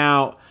 came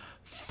out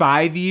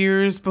 5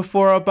 years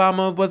before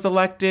Obama was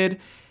elected.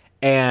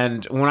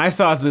 And when I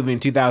saw this movie in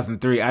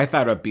 2003, I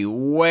thought it would be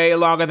way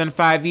longer than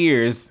 5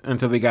 years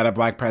until we got a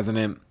black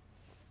president.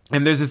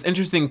 And there's this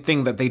interesting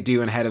thing that they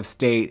do in Head of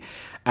State.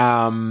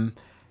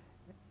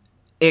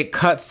 It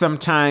cuts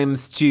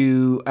sometimes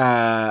to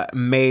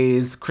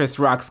Mays, Chris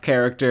Rock's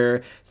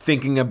character,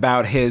 thinking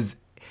about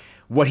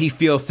what he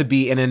feels to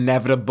be an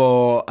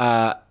inevitable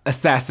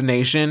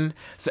assassination.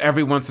 So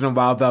every once in a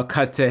while, they'll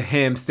cut to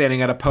him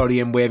standing at a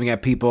podium, waving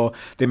at people,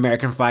 the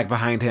American flag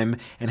behind him,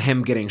 and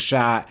him getting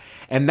shot.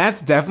 And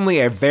that's definitely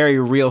a very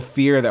real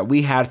fear that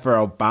we had for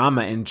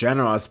Obama in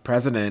general as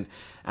president.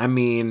 I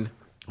mean,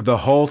 the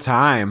whole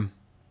time,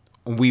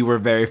 we were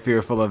very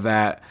fearful of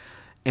that.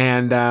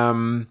 And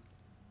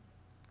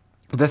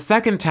the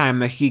second time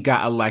that he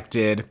got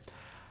elected,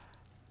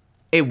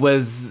 it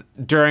was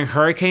during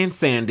Hurricane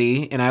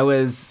Sandy, and I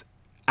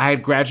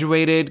had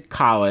graduated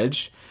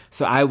college,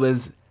 so I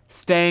was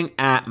staying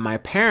at my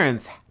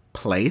parents'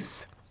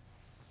 place,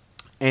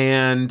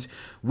 and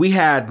we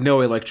had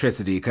no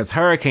electricity because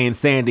Hurricane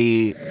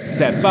Sandy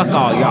said, fuck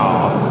all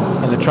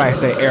y'all in the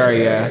tri-state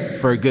area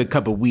for a good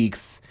couple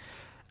weeks.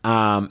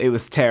 It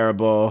was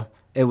terrible.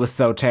 It was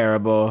so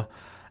terrible.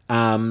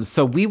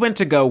 So we went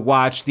to go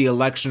watch the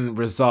election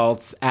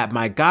results at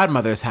my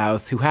godmother's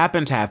house, who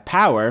happened to have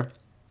power.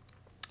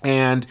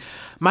 And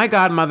my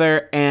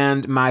godmother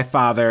and my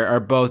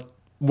father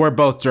were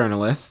both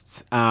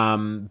journalists,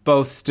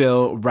 both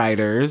still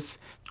writers.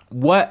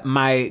 What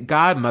my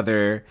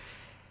godmother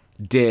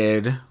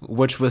did,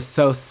 which was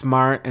so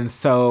smart and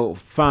so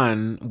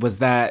fun, was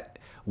that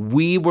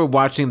we were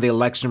watching the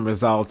election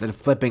results and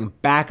flipping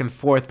back and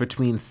forth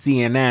between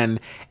CNN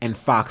and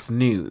Fox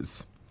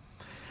News,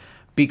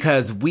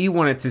 because we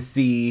wanted to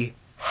see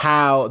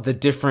how the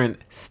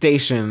different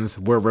stations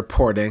were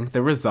reporting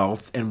the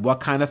results and what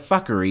kind of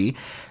fuckery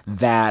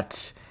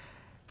that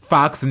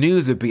Fox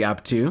News would be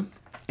up to.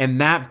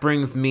 And that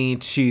brings me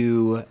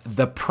to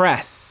the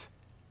press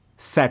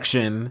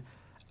section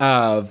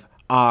of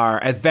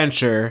our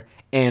adventure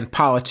in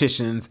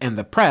Politicians and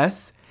the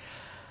Press.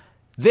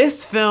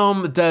 This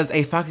film does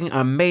a fucking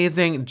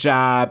amazing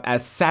job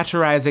at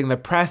satirizing the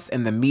press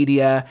and the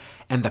media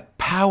and the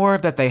power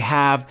that they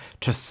have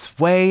to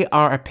sway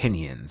our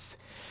opinions.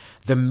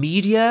 The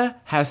media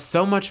has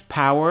so much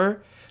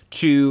power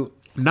to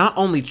not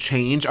only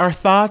change our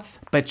thoughts,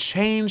 but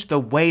change the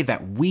way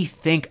that we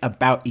think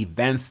about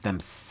events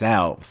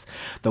themselves.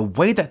 The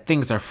way that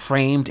things are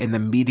framed in the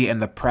media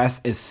and the press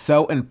is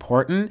so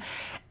important.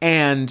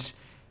 And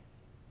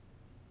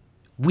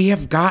we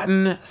have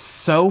gotten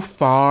so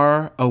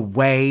far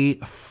away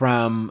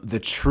from the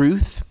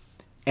truth,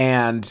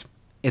 and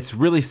it's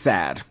really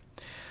sad.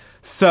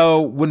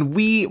 So when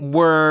we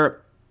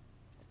were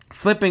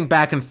flipping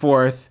back and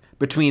forth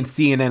between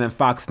CNN and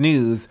Fox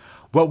News,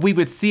 what we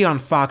would see on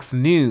Fox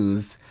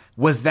News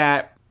was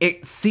that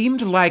it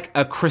seemed like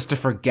a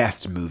Christopher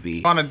Guest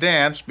movie. I want to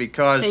dance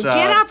because... Say,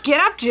 get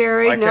up,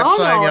 Jerry. I kept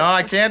saying,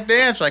 I can't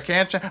dance.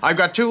 I've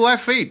got 2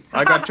 left feet.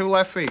 I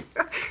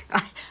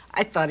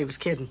thought he was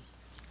kidding.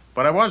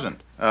 But I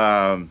wasn't.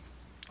 I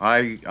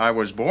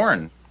was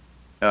born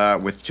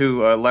with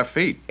 2 left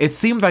feet. It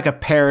seemed like a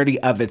parody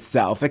of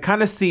itself. It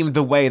kind of seemed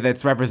the way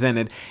that's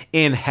represented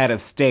in Head of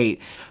State.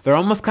 They're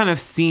almost kind of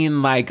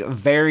seen like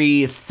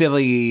very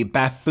silly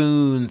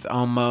buffoons,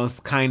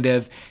 almost kind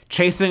of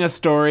chasing a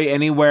story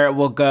anywhere it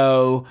will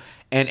go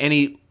and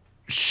any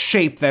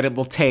shape that it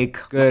will take.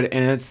 Good.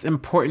 And it's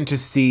important to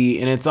see,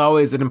 and it's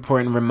always an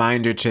important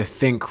reminder to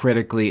think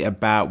critically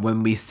about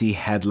when we see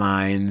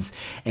headlines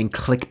and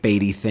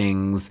clickbaity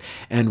things,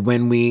 and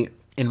when we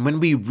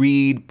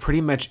read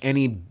pretty much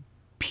any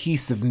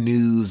piece of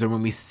news, or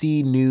when we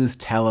see news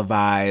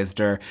televised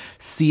or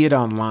see it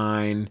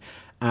online,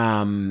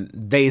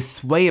 they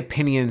sway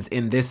opinions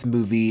in this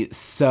movie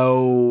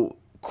so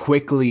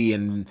quickly,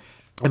 and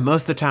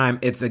most of the time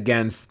it's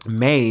against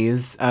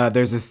Mays.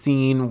 There's a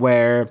scene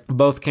where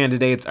both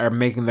candidates are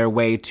making their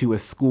way to a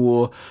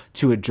school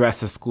to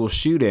address a school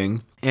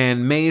shooting.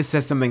 And Mays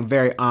says something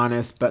very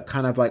honest, but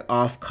kind of like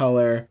off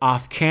color,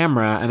 off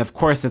camera. And of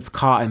course it's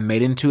caught and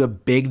made into a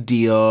big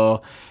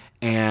deal.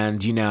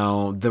 And, you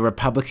know, the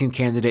Republican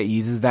candidate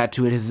uses that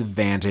to his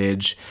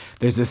advantage.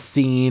 There's a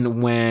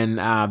scene when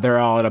they're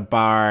all at a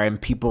bar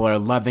and people are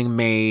loving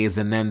Mays,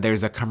 and then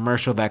there's a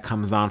commercial that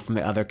comes on from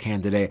the other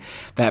candidate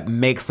that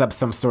makes up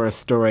some sort of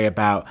story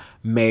about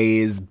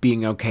Mays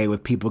being okay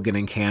with people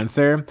getting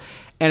cancer.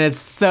 And it's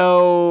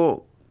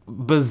so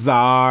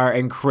bizarre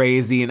and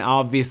crazy and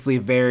obviously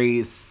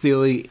very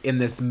silly in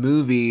this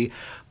movie.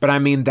 But I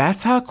mean,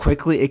 that's how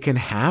quickly it can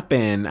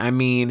happen. I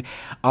mean,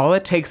 all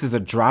it takes is a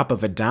drop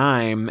of a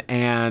dime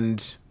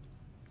and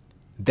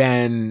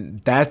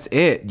then that's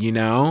it, you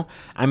know?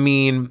 I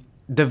mean,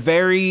 the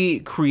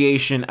very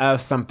creation of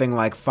something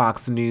like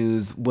Fox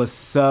News was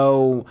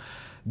so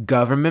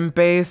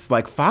government-based.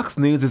 Like, Fox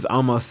News is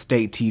almost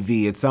state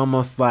TV. It's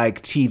almost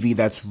like TV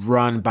that's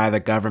run by the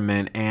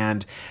government,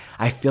 and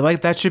I feel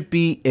like that should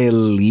be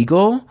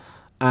illegal.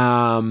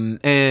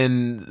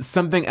 And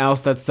something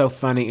else that's so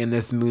funny in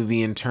this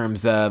movie in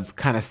terms of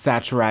kind of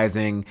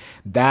satirizing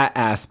that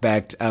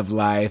aspect of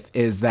life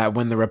is that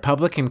when the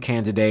Republican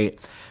candidate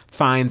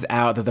finds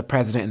out that the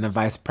president and the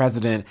vice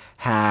president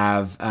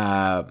have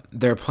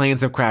their planes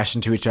have crashed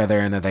into each other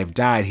and that they've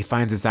died, he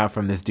finds this out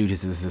from this dude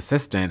who's his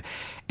assistant,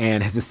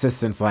 and his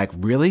assistant's like,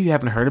 really? You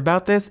haven't heard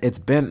about this? It's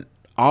been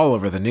all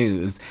over the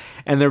news.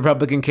 And the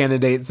Republican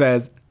candidate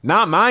says,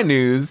 not my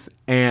news.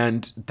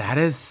 And that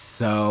is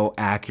so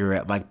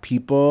accurate. Like,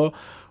 people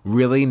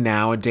really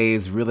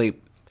nowadays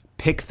really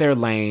pick their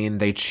lane,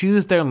 they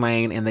choose their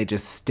lane, and they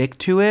just stick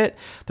to it.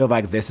 They're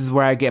like, this is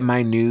where I get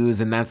my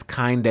news, and that's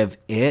kind of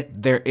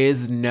it. There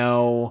is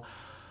no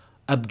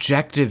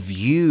objective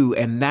view,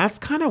 and that's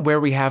kind of where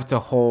we have to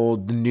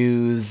hold the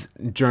news,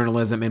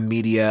 journalism, and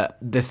media,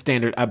 the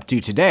standard up to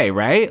today,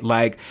 right?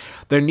 Like,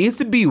 there needs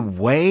to be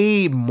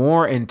way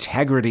more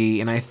integrity,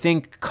 and I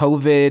think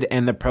COVID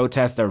and the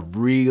protests are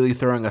really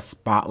throwing a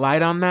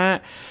spotlight on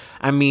that.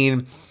 I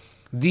mean,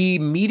 the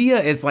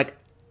media is like,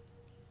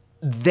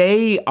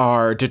 they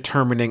are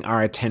determining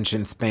our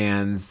attention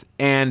spans,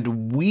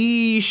 and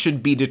we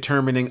should be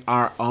determining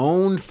our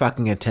own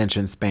fucking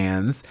attention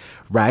spans,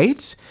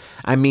 right?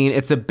 I mean,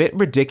 it's a bit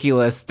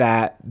ridiculous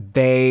that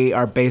they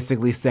are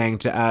basically saying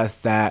to us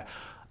that,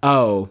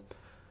 oh,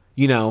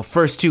 you know,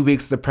 first 2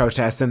 weeks of the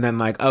protests, and then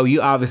like, oh, you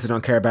obviously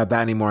don't care about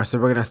that anymore, so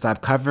we're going to stop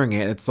covering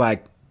it. It's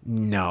like,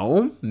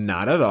 no,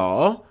 not at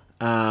all.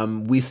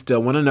 We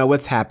still want to know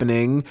what's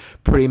happening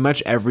pretty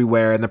much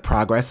everywhere and the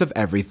progress of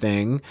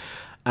everything.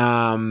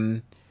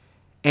 And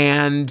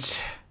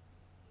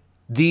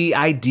the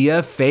idea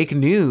of fake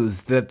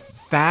news, the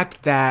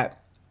fact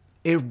that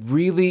it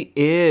really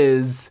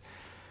is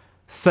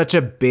such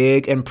a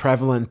big and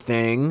prevalent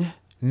thing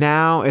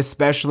now,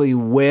 especially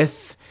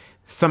with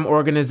some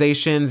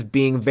organizations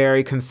being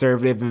very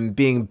conservative and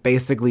being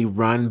basically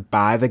run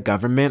by the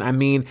government. I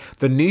mean,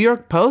 the New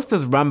York Post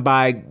is run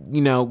by,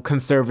 you know,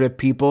 conservative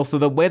people, so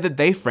the way that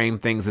they frame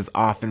things is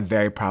often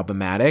very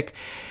problematic.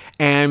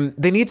 And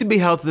they need to be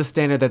held to the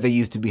standard that they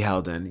used to be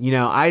held in. You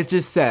know, I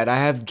just said I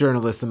have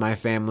journalists in my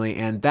family,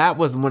 and that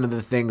was one of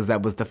the things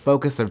that was the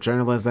focus of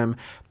journalism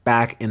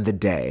back in the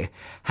day.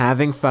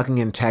 Having fucking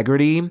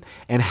integrity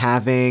and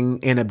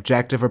having an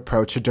objective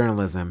approach to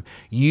journalism.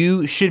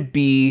 You should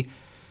be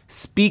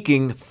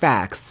speaking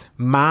facts.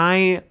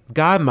 My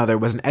godmother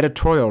was an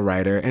editorial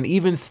writer, and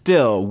even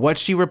still, what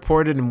she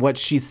reported and what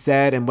she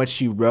said and what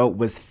she wrote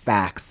was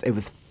facts. It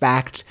was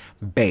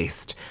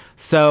fact-based.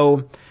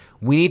 So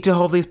we need to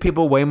hold these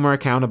people way more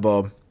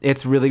accountable.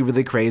 It's really,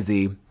 really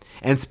crazy.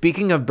 And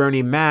speaking of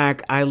Bernie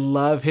Mac, I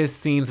love his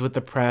scenes with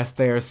the press.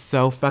 They are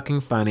so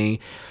fucking funny.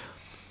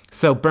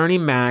 So Bernie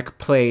Mac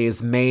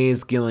plays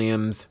Mays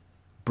Gilliam's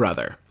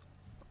brother.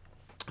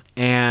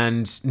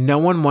 And no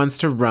one wants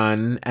to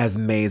run as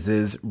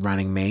Mays's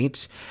running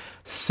mate.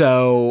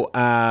 So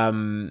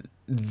the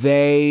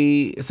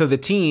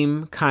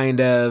team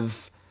kind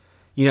of,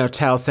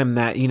 tells him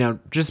that,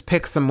 just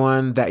pick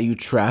someone that you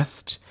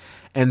trust.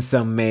 And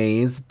so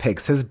Mays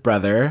picks his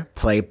brother,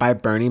 played by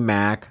Bernie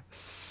Mac.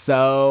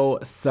 So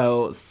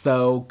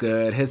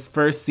good. His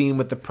first scene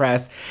with the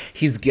press,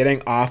 he's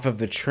getting off of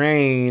the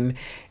train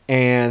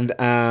and,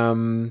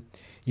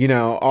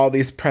 all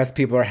these press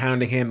people are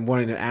hounding him,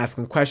 wanting to ask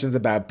him questions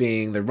about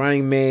being the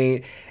running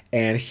mate.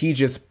 And he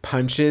just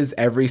punches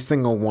every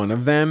single one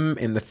of them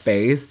in the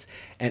face.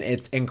 And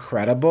it's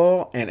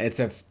incredible. And it's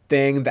a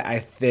thing that I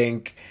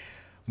think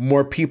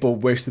more people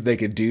wish that they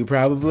could do,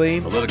 probably.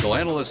 Political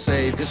analysts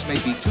say this may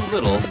be too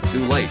little,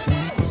 too late.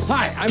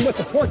 Hi, I'm with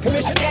the Port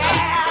Commission.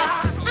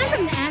 I'm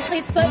from the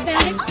Athlete's Foot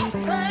Foundation.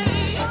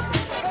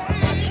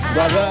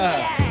 Brother,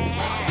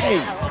 hey,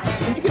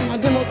 can you get my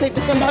demo tape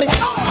to somebody?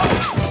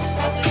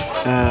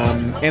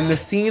 And the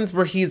scenes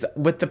where he's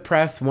with the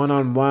press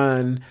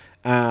one-on-one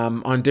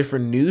on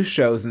different news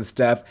shows and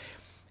stuff,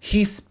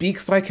 he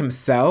speaks like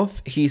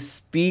himself. He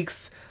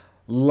speaks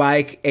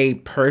like a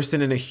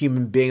person and a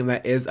human being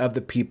that is of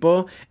the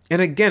people.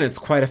 And again, it's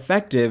quite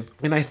effective,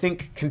 and I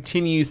think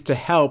continues to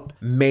help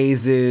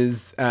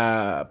Mays's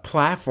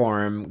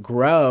platform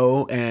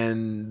grow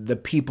and the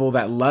people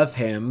that love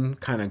him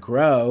kind of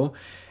grow.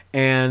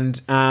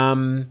 And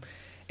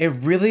it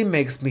really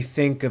makes me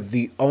think of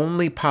the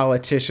only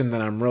politician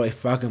that I'm really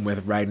fucking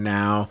with right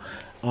now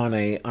on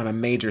a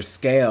major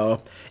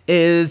scale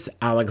is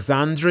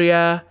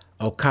Alexandria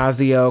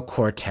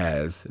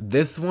Ocasio-Cortez.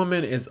 This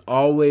woman is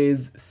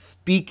always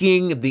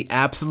speaking the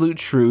absolute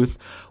truth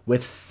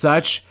with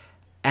such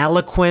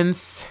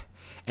eloquence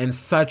and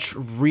such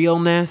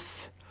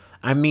realness.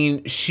 I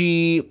mean,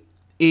 she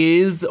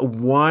is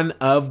one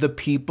of the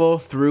people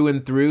through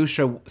and through.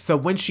 So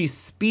when she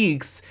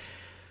speaks,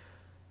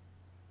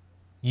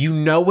 you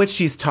know what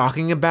she's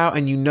talking about,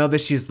 and you know that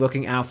she's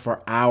looking out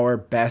for our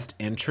best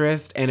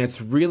interest. And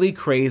it's really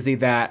crazy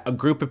that a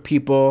group of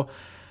people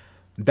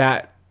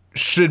that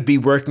should be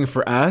working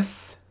for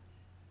us,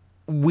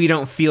 we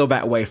don't feel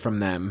that way from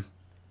them.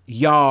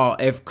 Y'all,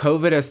 if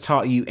COVID has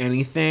taught you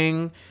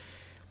anything,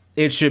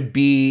 it should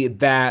be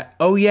that,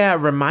 oh yeah,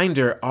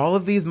 reminder, all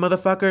of these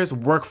motherfuckers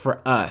work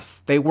for us.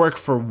 They work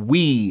for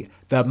we,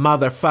 the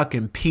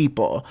motherfucking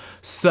people.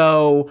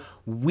 So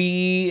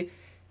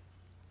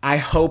I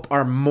hope,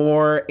 are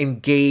more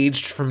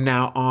engaged from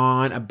now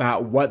on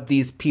about what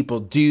these people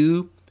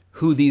do,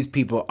 who these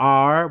people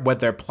are, what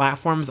their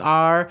platforms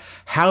are,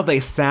 how they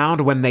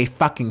sound when they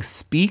fucking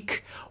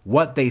speak,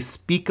 what they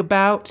speak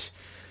about,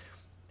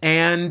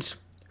 and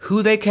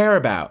who they care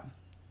about.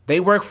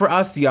 They work for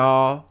us,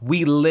 y'all.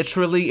 We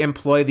literally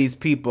employ these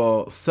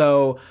people.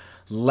 So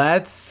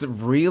let's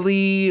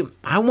really,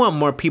 I want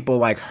more people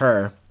like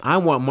her. I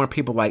want more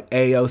people like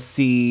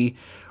AOC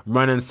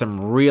running some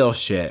real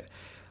shit.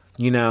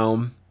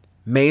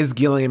 Mays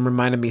Gilliam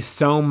reminded me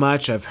so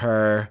much of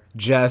her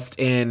just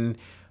in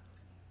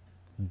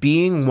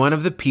being one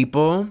of the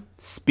people,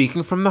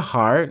 speaking from the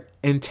heart,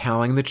 and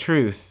telling the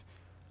truth.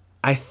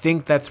 I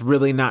think that's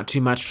really not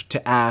too much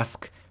to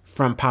ask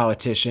from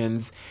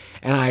politicians,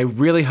 and I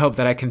really hope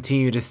that I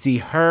continue to see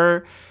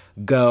her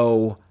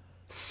go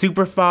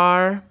super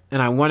far,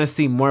 and I want to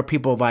see more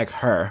people like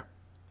her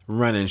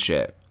running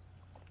shit.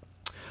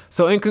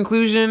 So in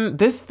conclusion,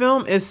 this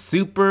film is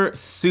super,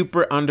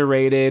 super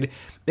underrated.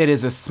 It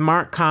is a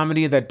smart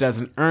comedy that does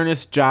an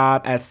earnest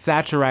job at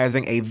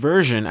satirizing a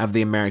version of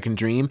the American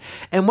dream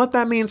and what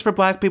that means for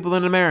Black people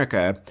in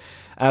America.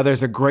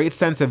 There's a great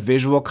sense of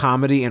visual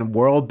comedy and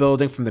world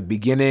building from the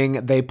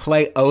beginning. They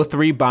play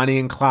O3 Bonnie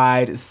and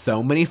Clyde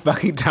so many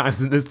fucking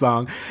times in this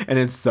song, and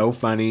it's so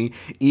funny.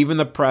 Even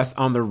the press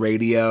on the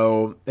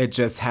radio, it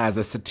just has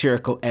a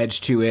satirical edge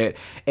to it.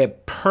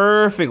 It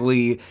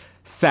perfectly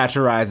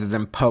satirizes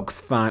and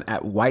pokes fun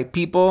at white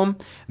people.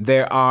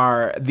 There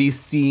are these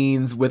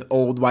scenes with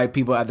old white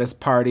people at this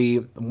party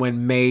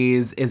when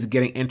Mays is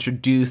getting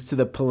introduced to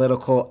the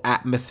political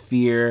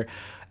atmosphere,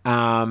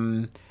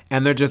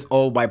 and they're just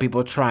old white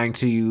people trying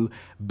to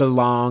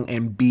belong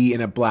and be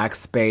in a Black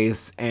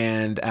space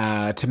and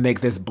to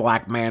make this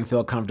Black man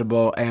feel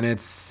comfortable. And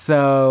it's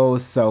so,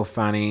 so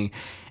funny.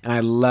 And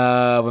I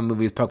love when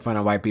movies poke fun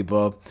at white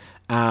people.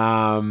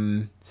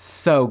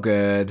 So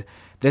good.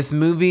 This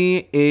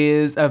movie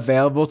is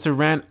available to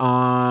rent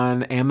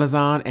on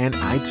Amazon and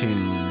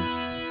iTunes.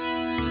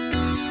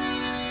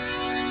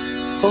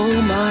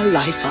 All my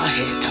life I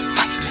had to fight.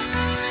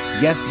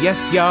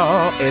 Yes,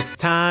 y'all. It's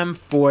time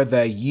for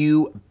the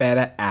You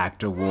Better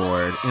Act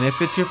Award. And if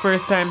it's your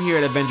first time here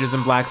at Adventures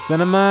in Black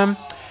Cinema,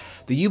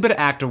 The You Better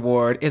Act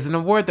Award is an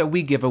award that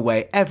we give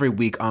away every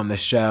week on the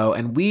show,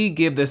 and we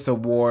give this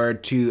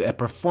award to a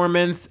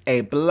performance, a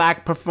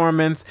Black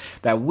performance,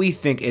 that we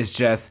think is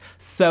just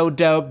so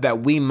dope that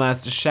we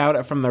must shout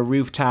it from the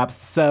rooftops,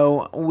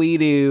 so we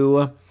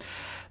do.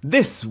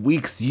 This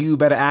week's You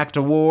Better Act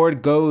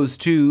Award goes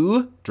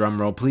to,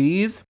 drumroll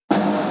please,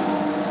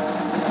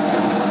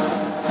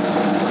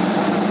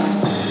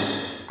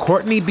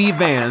 Courtney B.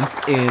 Vance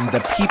in The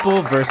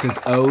People vs.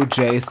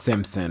 O.J.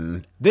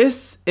 Simpson.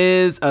 This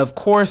is, of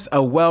course,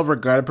 a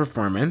well-regarded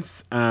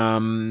performance.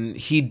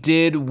 He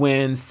did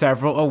win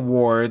several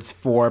awards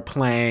for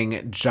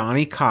playing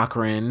Johnny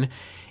Cochran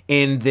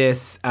in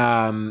this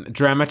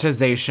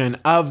dramatization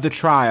of the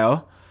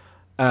trial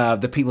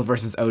of The People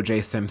vs. O.J.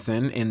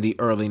 Simpson in the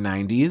early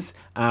 90s.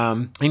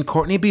 And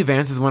Courtney B.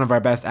 Vance is one of our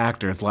best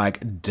actors,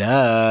 like,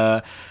 duh.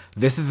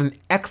 This is an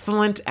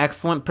excellent,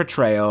 excellent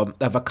portrayal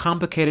of a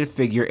complicated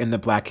figure in the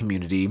Black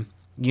community,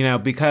 you know,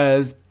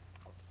 because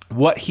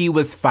what he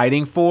was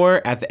fighting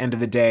for at the end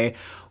of the day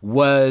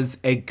was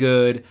a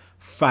good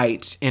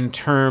fight in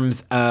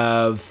terms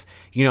of,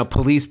 you know,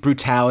 police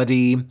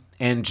brutality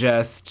and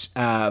just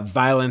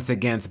violence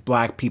against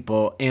Black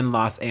people in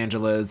Los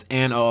Angeles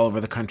and all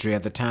over the country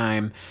at the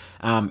time,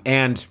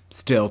 and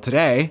still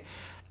today.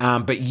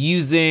 But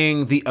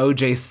using the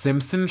O.J.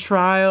 Simpson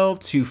trial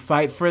to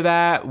fight for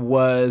that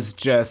was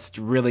just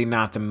really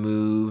not the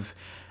move.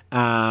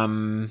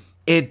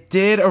 It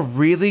did a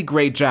really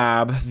great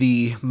job,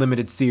 the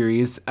limited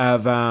series,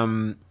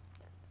 of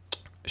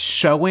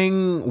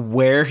showing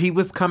where he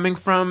was coming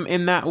from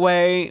in that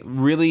way,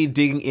 really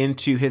digging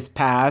into his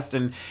past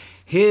and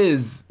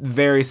his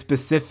very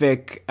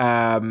specific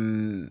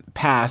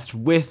past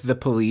with the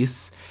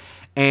police.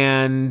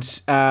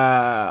 And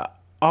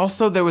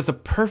also, there was a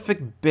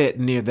perfect bit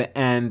near the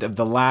end of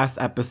the last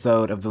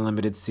episode of the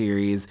limited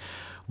series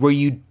where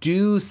you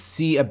do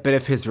see a bit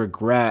of his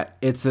regret.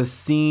 It's a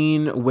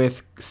scene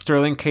with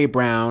Sterling K.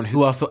 Brown,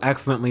 who also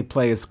excellently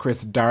plays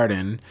Chris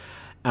Darden.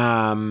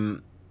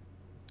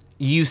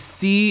 You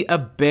see a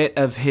bit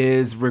of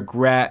his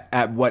regret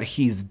at what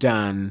he's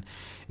done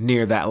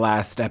near that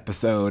last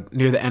episode,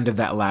 near the end of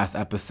that last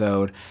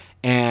episode.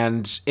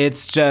 And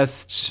it's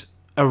just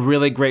a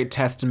really great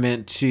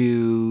testament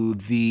to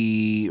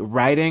the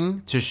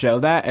writing to show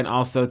that, and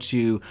also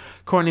to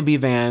Courtney B.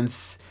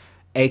 Vance,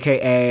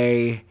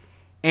 aka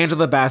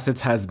Angela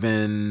Bassett's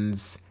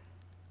husband's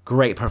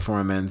great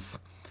performance.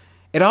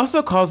 It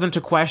also calls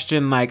into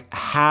question like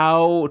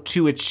how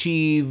to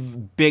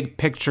achieve big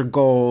picture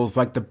goals,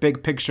 like the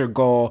big picture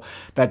goal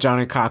that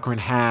Johnny Cochran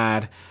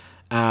had,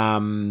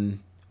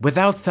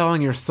 without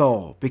selling your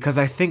soul. Because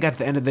I think at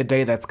the end of the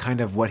day, that's kind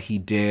of what he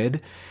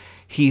did.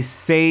 He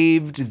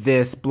saved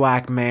this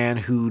Black man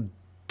who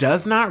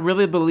does not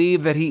really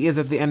believe that he is,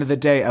 at the end of the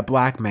day, a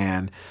Black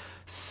man.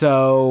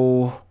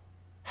 So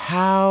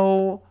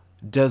how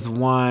does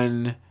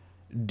one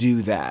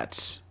do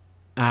that?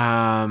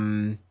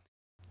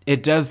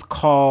 It does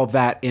call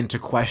that into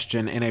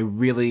question in a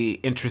really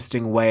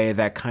interesting way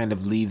that kind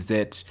of leaves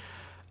it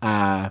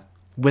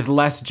with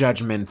less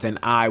judgment than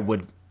I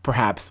would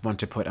perhaps want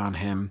to put on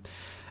him.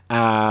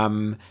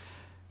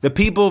 The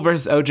People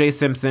vs. O.J.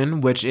 Simpson,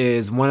 which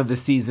is one of the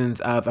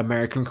seasons of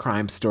American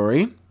Crime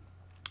Story,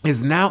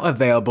 is now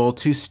available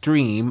to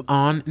stream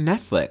on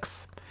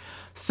Netflix.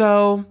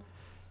 So,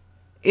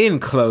 in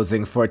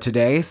closing for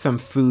today, some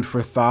food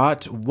for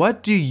thought.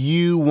 What do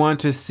you want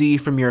to see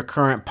from your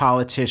current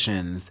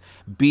politicians?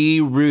 Be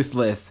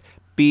ruthless.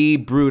 Be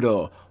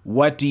brutal.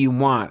 What do you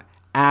want?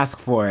 Ask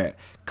for it.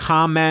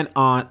 Comment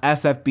on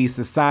SFB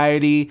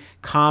Society.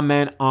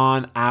 Comment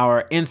on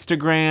our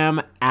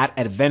Instagram at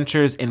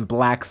Adventures in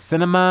Black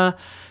Cinema.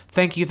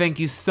 Thank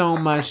you so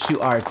much to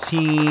our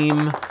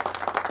team.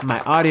 My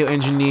audio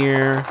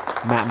engineer,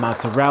 Matt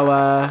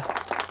Mozzarella.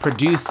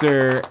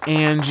 Producer,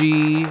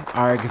 Angie.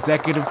 Our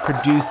executive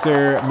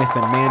producer, Miss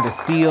Amanda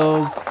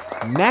Seals.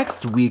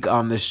 Next week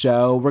on the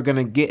show, we're going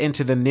to get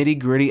into the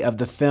nitty-gritty of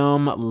the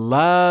film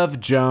Love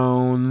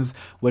Jones,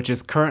 which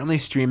is currently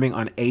streaming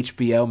on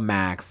HBO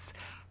Max.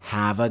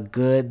 Have a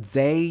good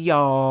day,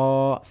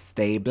 y'all.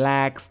 Stay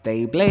Black,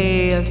 stay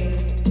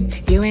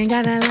blessed. You ain't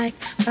gotta like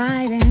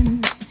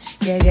Biden.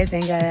 You just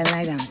ain't gotta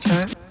like Donald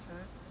Trump.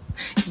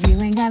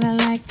 You ain't gotta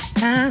like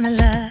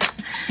Kamala.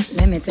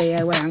 Let me tell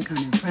you where I'm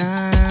coming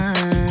from.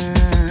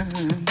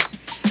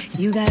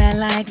 You gotta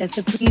like a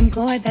Supreme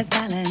Court that's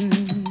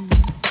balanced.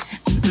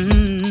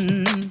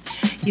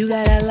 You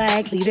gotta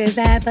like leaders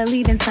that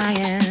believe in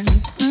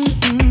science.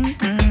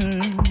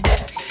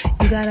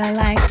 You gotta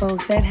like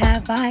folks that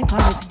have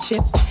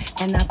bipartisanship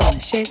and not full of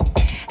shit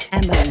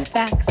and believe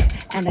facts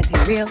and that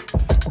they're real.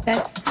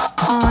 That's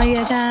all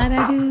you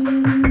gotta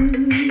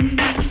do.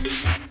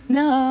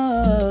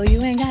 No,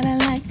 you ain't gotta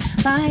like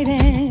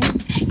Biden.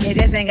 You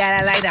just ain't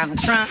gotta like Donald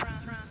Trump.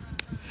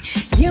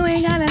 You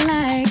ain't gotta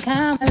like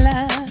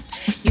Kamala.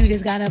 You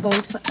just gotta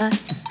vote for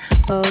us.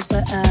 Vote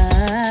for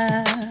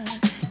us.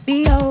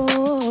 Be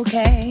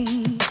okay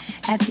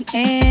at the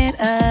end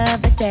of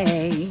the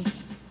day.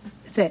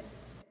 That's it.